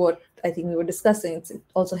back to what I think we were discussing. It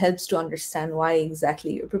also helps to understand why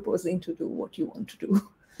exactly you're proposing to do what you want to do.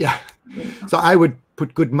 Yeah. So I would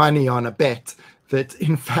put good money on a bet that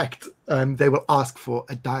in fact they will ask for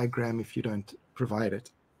a diagram if you don't provide it.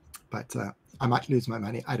 But I might lose my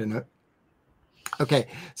money. I don't know. Okay,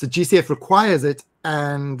 so GCF requires it,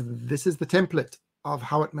 and this is the template of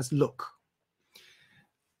how it must look.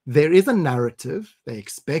 There is a narrative. They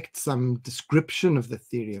expect some description of the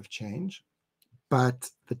theory of change, but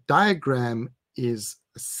the diagram is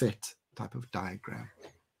a set type of diagram.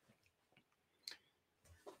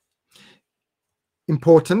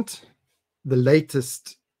 Important, the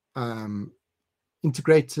latest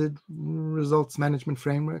integrated results management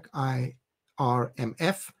framework,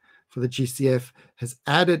 IRMF, for the GCF has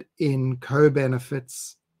added in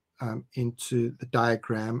co-benefits into the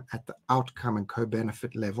diagram at the outcome and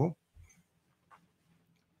co-benefit level.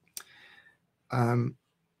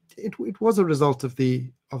 It was a result of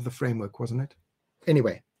the framework, wasn't it?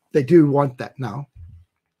 Anyway, they do want that now.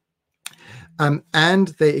 And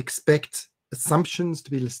they expect assumptions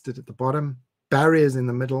to be listed at the bottom, barriers in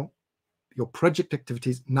the middle, your project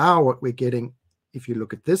activities. Now what we're getting, if you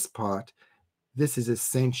look at this part, this is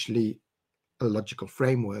essentially a logical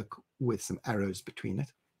framework with some arrows between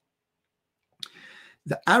it.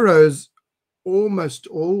 The arrows almost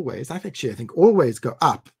always, I think always go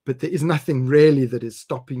up, but there is nothing really that is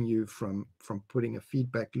stopping you from putting a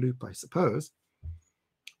feedback loop, I suppose.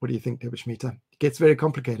 What do you think, Debasmita? It gets very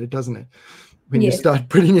complicated, doesn't it? When you start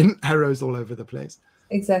putting in arrows all over the place.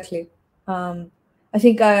 Exactly. I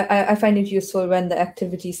think I find it useful when the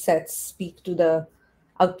activity sets speak to the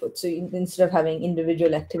output. So instead of having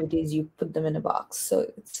individual activities, you put them in a box. So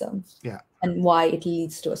it's and why it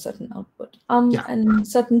leads to a certain output. And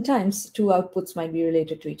certain times, two outputs might be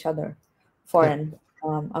related to each other for an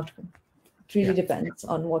outcome. It really depends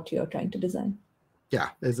on what you're trying to design. Yeah,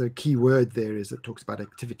 there's a key word there is it talks about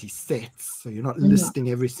activity sets. So you're not listing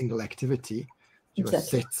every single activity. You have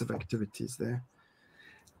sets of activities there.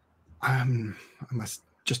 I must,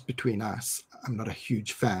 just between us, I'm not a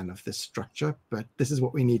huge fan of this structure, but this is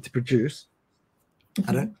what we need to produce.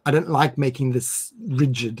 I don't like making this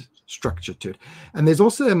rigid structure to it. And there's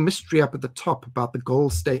also a mystery up at the top about the goal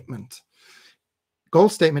statement. Goal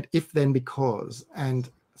statement, if then because. And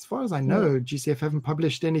as far as I know, GCF haven't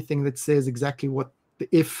published anything that says exactly what the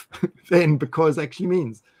if then because actually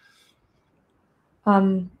means.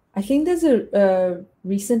 I think there's a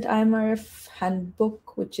recent IMRF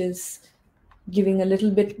handbook which is giving a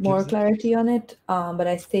little bit more clarity on it, but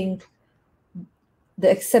I think the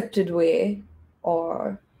accepted way,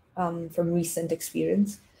 or from recent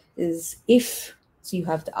experience is if, so you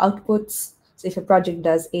have the outputs. So if a project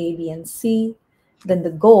does A, B, and C, then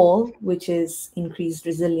the goal, which is increased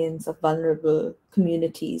resilience of vulnerable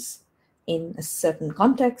communities in a certain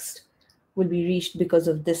context, will be reached because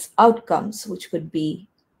of this outcomes, which could be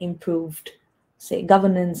improved, say,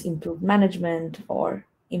 governance, improved management, or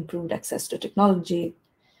improved access to technology.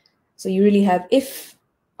 So you really have if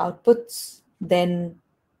outputs, then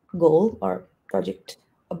goal or project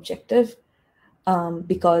objective,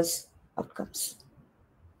 because outcomes.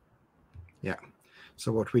 Yeah.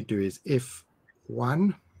 So what we do is if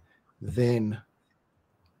 1, then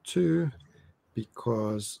 2,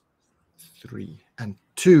 because 3. And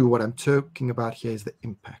 2, what I'm talking about here is the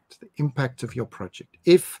impact of your project.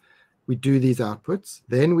 If we do these outputs,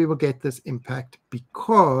 then we will get this impact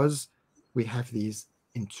because we have these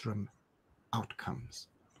interim outcomes.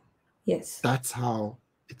 Yes. That's how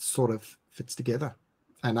it sort of fits together.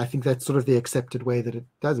 And I think that's sort of the accepted way that it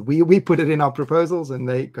does. We put it in our proposals and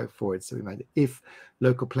they go forward. So we made it, if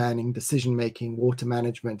local planning, decision-making, water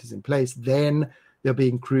management is in place, then there'll be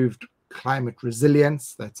improved climate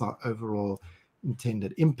resilience. That's our overall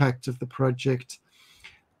intended impact of the project.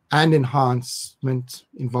 And enhancement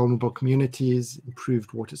in vulnerable communities,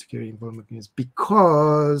 improved water security in vulnerable communities,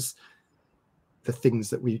 because the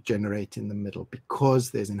things that we generate in the middle,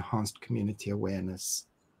 because there's enhanced community awareness,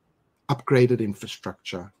 upgraded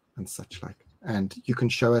infrastructure, and such like. And you can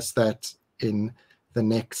show us that in the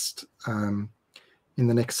next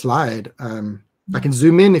slide. I can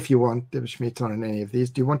zoom in if you want, Debasmita, on any of these.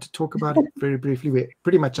 Do you want to talk about it very briefly? We're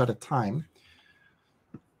pretty much out of time.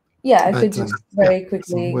 Yeah, I could just very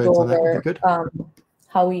quickly go over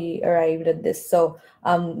how we arrived at this. So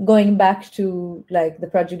going back to like the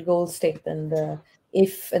project goal statement, the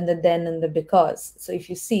if and the then and the because. So if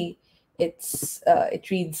you see, it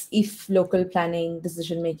reads if local planning,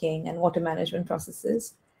 decision making, and water management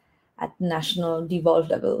processes at national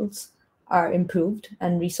devolved levels are improved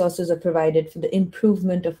and resources are provided for the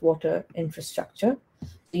improvement of water infrastructure.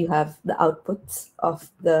 You have the outputs of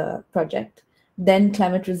the project. Then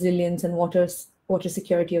climate resilience and water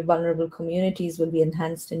security of vulnerable communities will be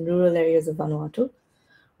enhanced in rural areas of Vanuatu,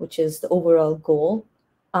 which is the overall goal.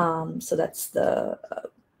 So that's the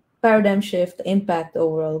paradigm shift, the impact, the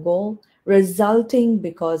overall goal, resulting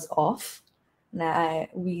because of. Now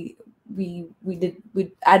we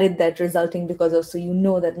added that resulting because of, so you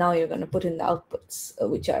know that now you're going to put in the outputs,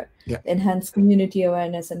 which are enhanced community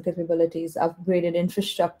awareness and capabilities, upgraded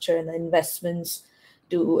infrastructure and the investments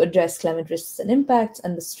to address climate risks and impacts,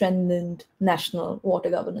 and the strengthened national water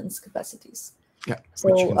governance capacities. Yeah, so,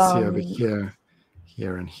 which you can see over here,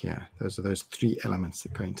 here, and here. Those are those 3 elements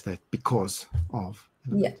that go into that because of.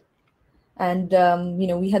 Yeah, and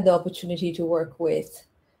we had the opportunity to work with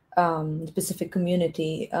the Pacific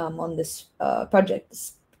community on this project.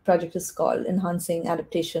 This project is called Enhancing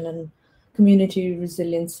Adaptation and Community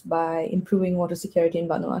Resilience by Improving Water Security in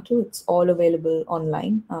Vanuatu. It's all available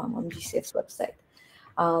online on GCF's website.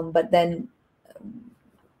 But then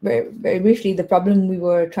very, very briefly, the problem we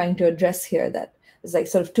were trying to address here that is like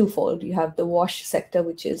sort of twofold. You have the wash sector,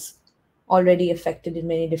 which is already affected in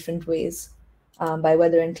many different ways by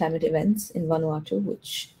weather and climate events in Vanuatu,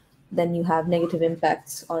 which then you have negative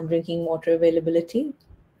impacts on drinking water availability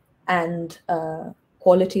and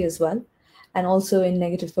quality as well, and also in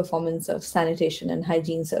negative performance of sanitation and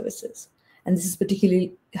hygiene services. And this is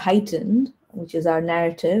particularly heightened, which is our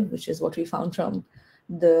narrative, which is what we found from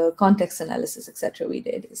the context analysis, etc. we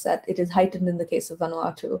did, is that it is heightened in the case of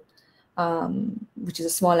Vanuatu, which is a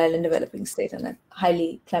small island developing state and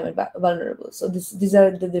highly climate vulnerable. So these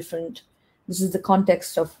are the different, this is the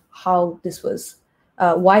context of how this was,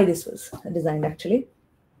 why this was designed actually.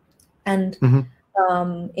 And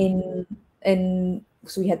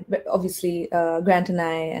so we had obviously Grant and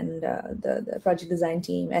I and the project design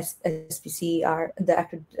team, SPC, the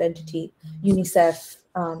active entity, UNICEF,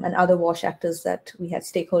 and other WASH actors that we had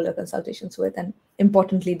stakeholder consultations with, and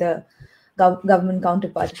importantly the government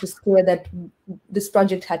counterpart. It was clear that this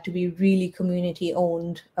project had to be really community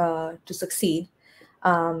owned to succeed,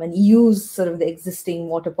 and use sort of the existing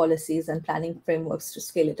water policies and planning frameworks to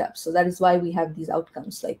scale it up. So that is why we have these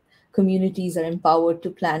outcomes, like communities are empowered to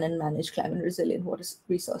plan and manage climate resilient water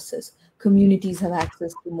resources. Communities have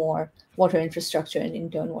access to more water infrastructure and in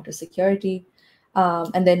turn water security.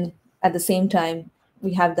 And then at the same time,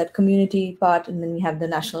 we have that community part, and then we have the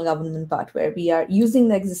national government part where we are using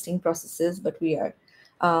the existing processes, but we are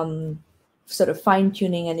sort of fine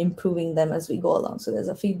tuning and improving them as we go along. So there's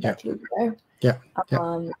a feedback loop there.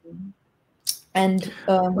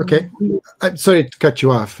 Okay, I'm sorry to cut you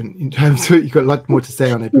off, and in terms of, you've got a lot more to say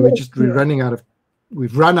on it, but we're running out of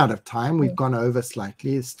we've run out of time. We've gone over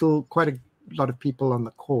slightly. There's still quite a lot of people on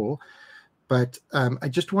the call, but I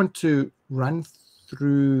just want to run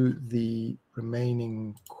through the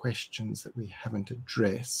remaining questions that we haven't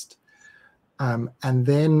addressed, and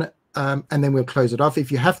then we'll close it off.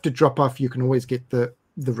 If you have to drop off, you can always get the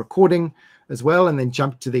recording as well, and then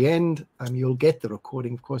jump to the end. You'll get the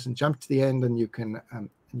recording, of course, and jump to the end, and you can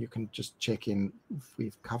just check in if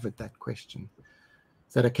we've covered that question.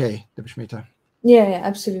 Is that okay, Debasmita? Yeah,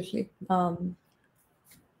 absolutely. Yeah.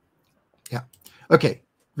 Okay.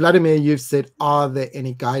 Vladimir, you've said, are there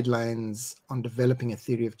any guidelines on developing a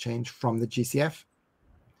theory of change from the GCF?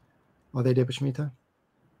 Are there, Debasmita?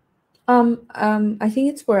 I think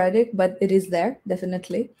it's sporadic, but it is there,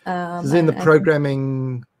 definitely. This is in the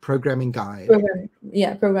programming guide.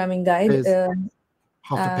 Programming guide.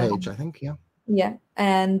 Half a page, I think. Yeah. Yeah,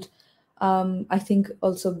 and I think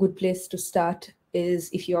also a good place to start is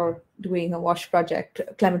if you're doing a WASH project,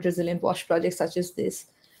 climate resilient WASH project such as this,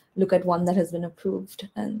 look at one that has been approved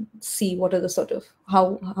and see what are the sort of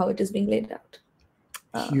how it is being laid out.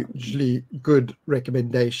 Hugely good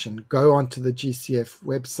recommendation. Go onto the GCF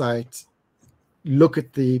website, look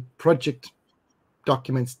at the project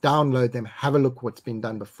documents, download them, have a look what's been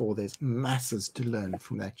done before. There's masses to learn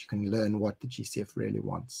from that. You can learn what the GCF really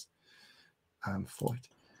wants for it.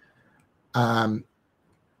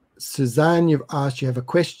 Suzanne, you've asked, you have a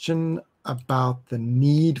question about the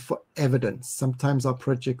need for evidence. Sometimes our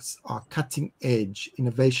projects are cutting edge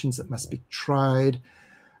innovations that must be tried,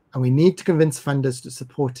 and we need to convince funders to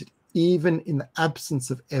support it, even in the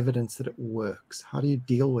absence of evidence that it works. How do you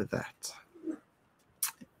deal with that?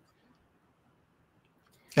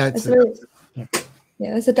 That's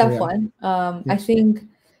a tough one. I think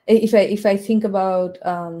if I think about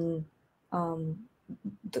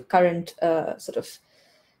the current sort of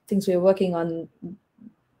things we're working on,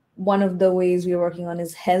 one of the ways we're working on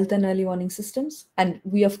is health and early warning systems. And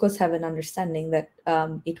we, of course, have an understanding that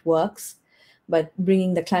it works, but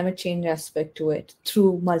bringing the climate change aspect to it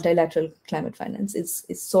through multilateral climate finance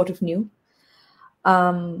is sort of new.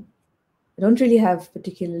 I don't really have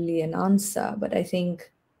particularly an answer, but I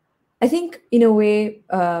think in a way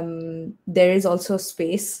there is also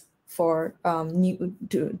space for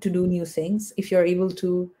to do new things if you're able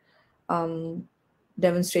to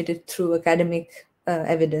demonstrate it through academic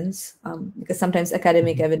evidence, because sometimes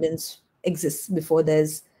academic evidence exists before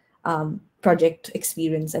there's project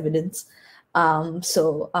experience evidence.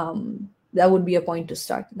 So that would be a point to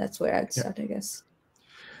start. That's where I'd start, I guess.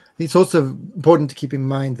 It's also important to keep in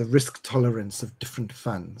mind the risk tolerance of different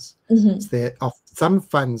funds. There are some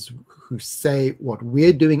funds who say what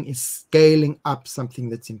we're doing is scaling up something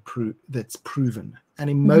that's proven. And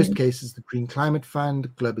in most cases, the Green Climate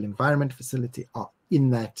Fund, Global Environment Facility are in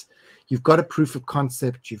that. You've got a proof of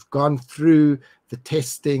concept, you've gone through the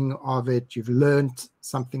testing of it, you've learned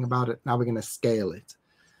something about it, now we're going to scale it.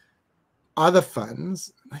 Other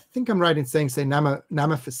funds, I think I'm right in saying, say,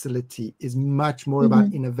 NAMA Facility is much more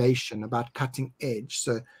about innovation, about cutting edge.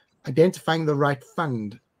 So identifying the right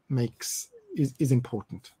fund is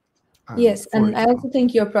important. Yes, and I also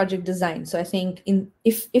think your project design. So I think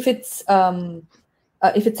if it's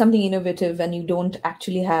something innovative and you don't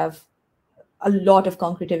actually have a lot of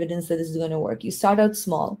concrete evidence that this is going to work, you start out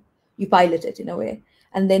small, you pilot it in a way,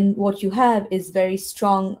 and then what you have is very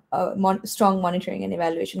strong monitoring and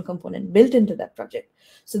evaluation component built into that project.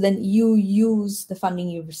 So then you use the funding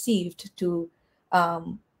you've received to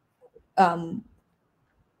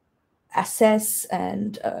assess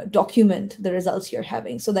and document the results you're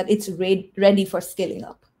having so that it's ready for scaling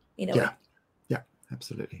up in a way. Yeah,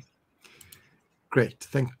 absolutely. Great,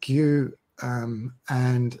 thank you.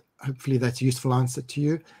 And hopefully that's a useful answer to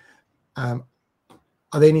you.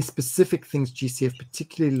 Are there any specific things GCF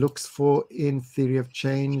particularly looks for in theory of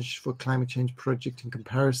change for climate change project in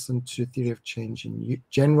comparison to theory of change in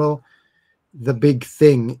general? The big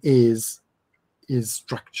thing is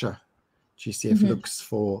structure. GCF looks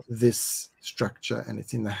for this structure, and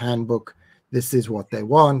it's in the handbook. This is what they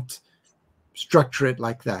want. Structure it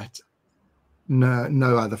like that.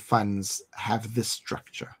 No other funds have this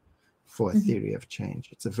structure for a theory of change.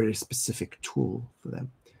 It's a very specific tool for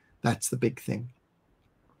them. That's the big thing.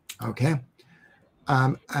 Okay.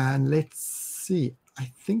 And let's see.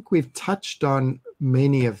 I think we've touched on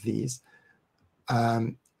many of these.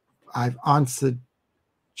 I've answered,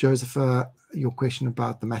 Josepha, your question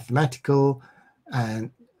about the mathematical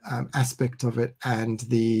and aspect of it and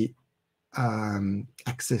the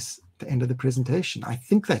access at the end of the presentation. I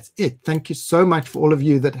think that's it. Thank you so much for all of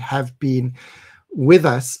you that have been with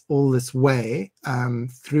us all this way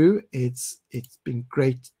through. It's been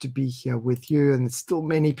great to be here with you, and still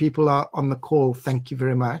many people are on the call. Thank you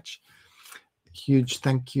very much. Huge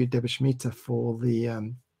thank you, Debasmita, for the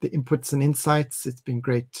inputs and insights. It's been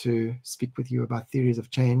great to speak with you about theories of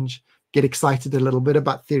change, get excited a little bit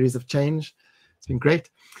about theories of change. It's been great.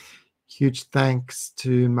 Huge thanks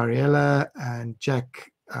to Mariella and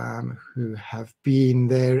Jack, who have been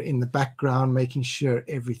there in the background, making sure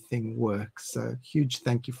everything works. So huge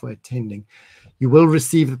thank you for attending. You will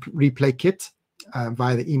receive the replay kit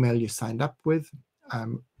via the email you signed up with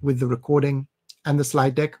the recording and the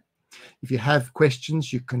slide deck. If you have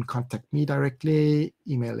questions, you can contact me directly.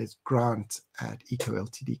 Email is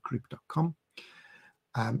grant@ecoltdgroup.com.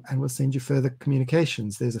 And we'll send you further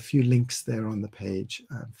communications. There's a few links there on the page.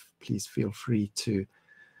 Please feel free to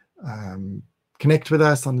connect with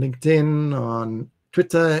us on LinkedIn, on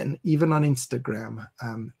Twitter, and even on Instagram,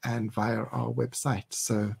 and via our website.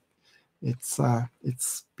 So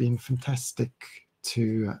it's been fantastic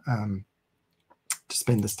to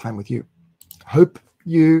spend this time with you. Hope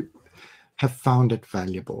you have found it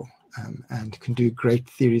valuable and can do great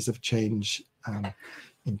theories of change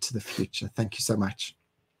into the future. Thank you so much.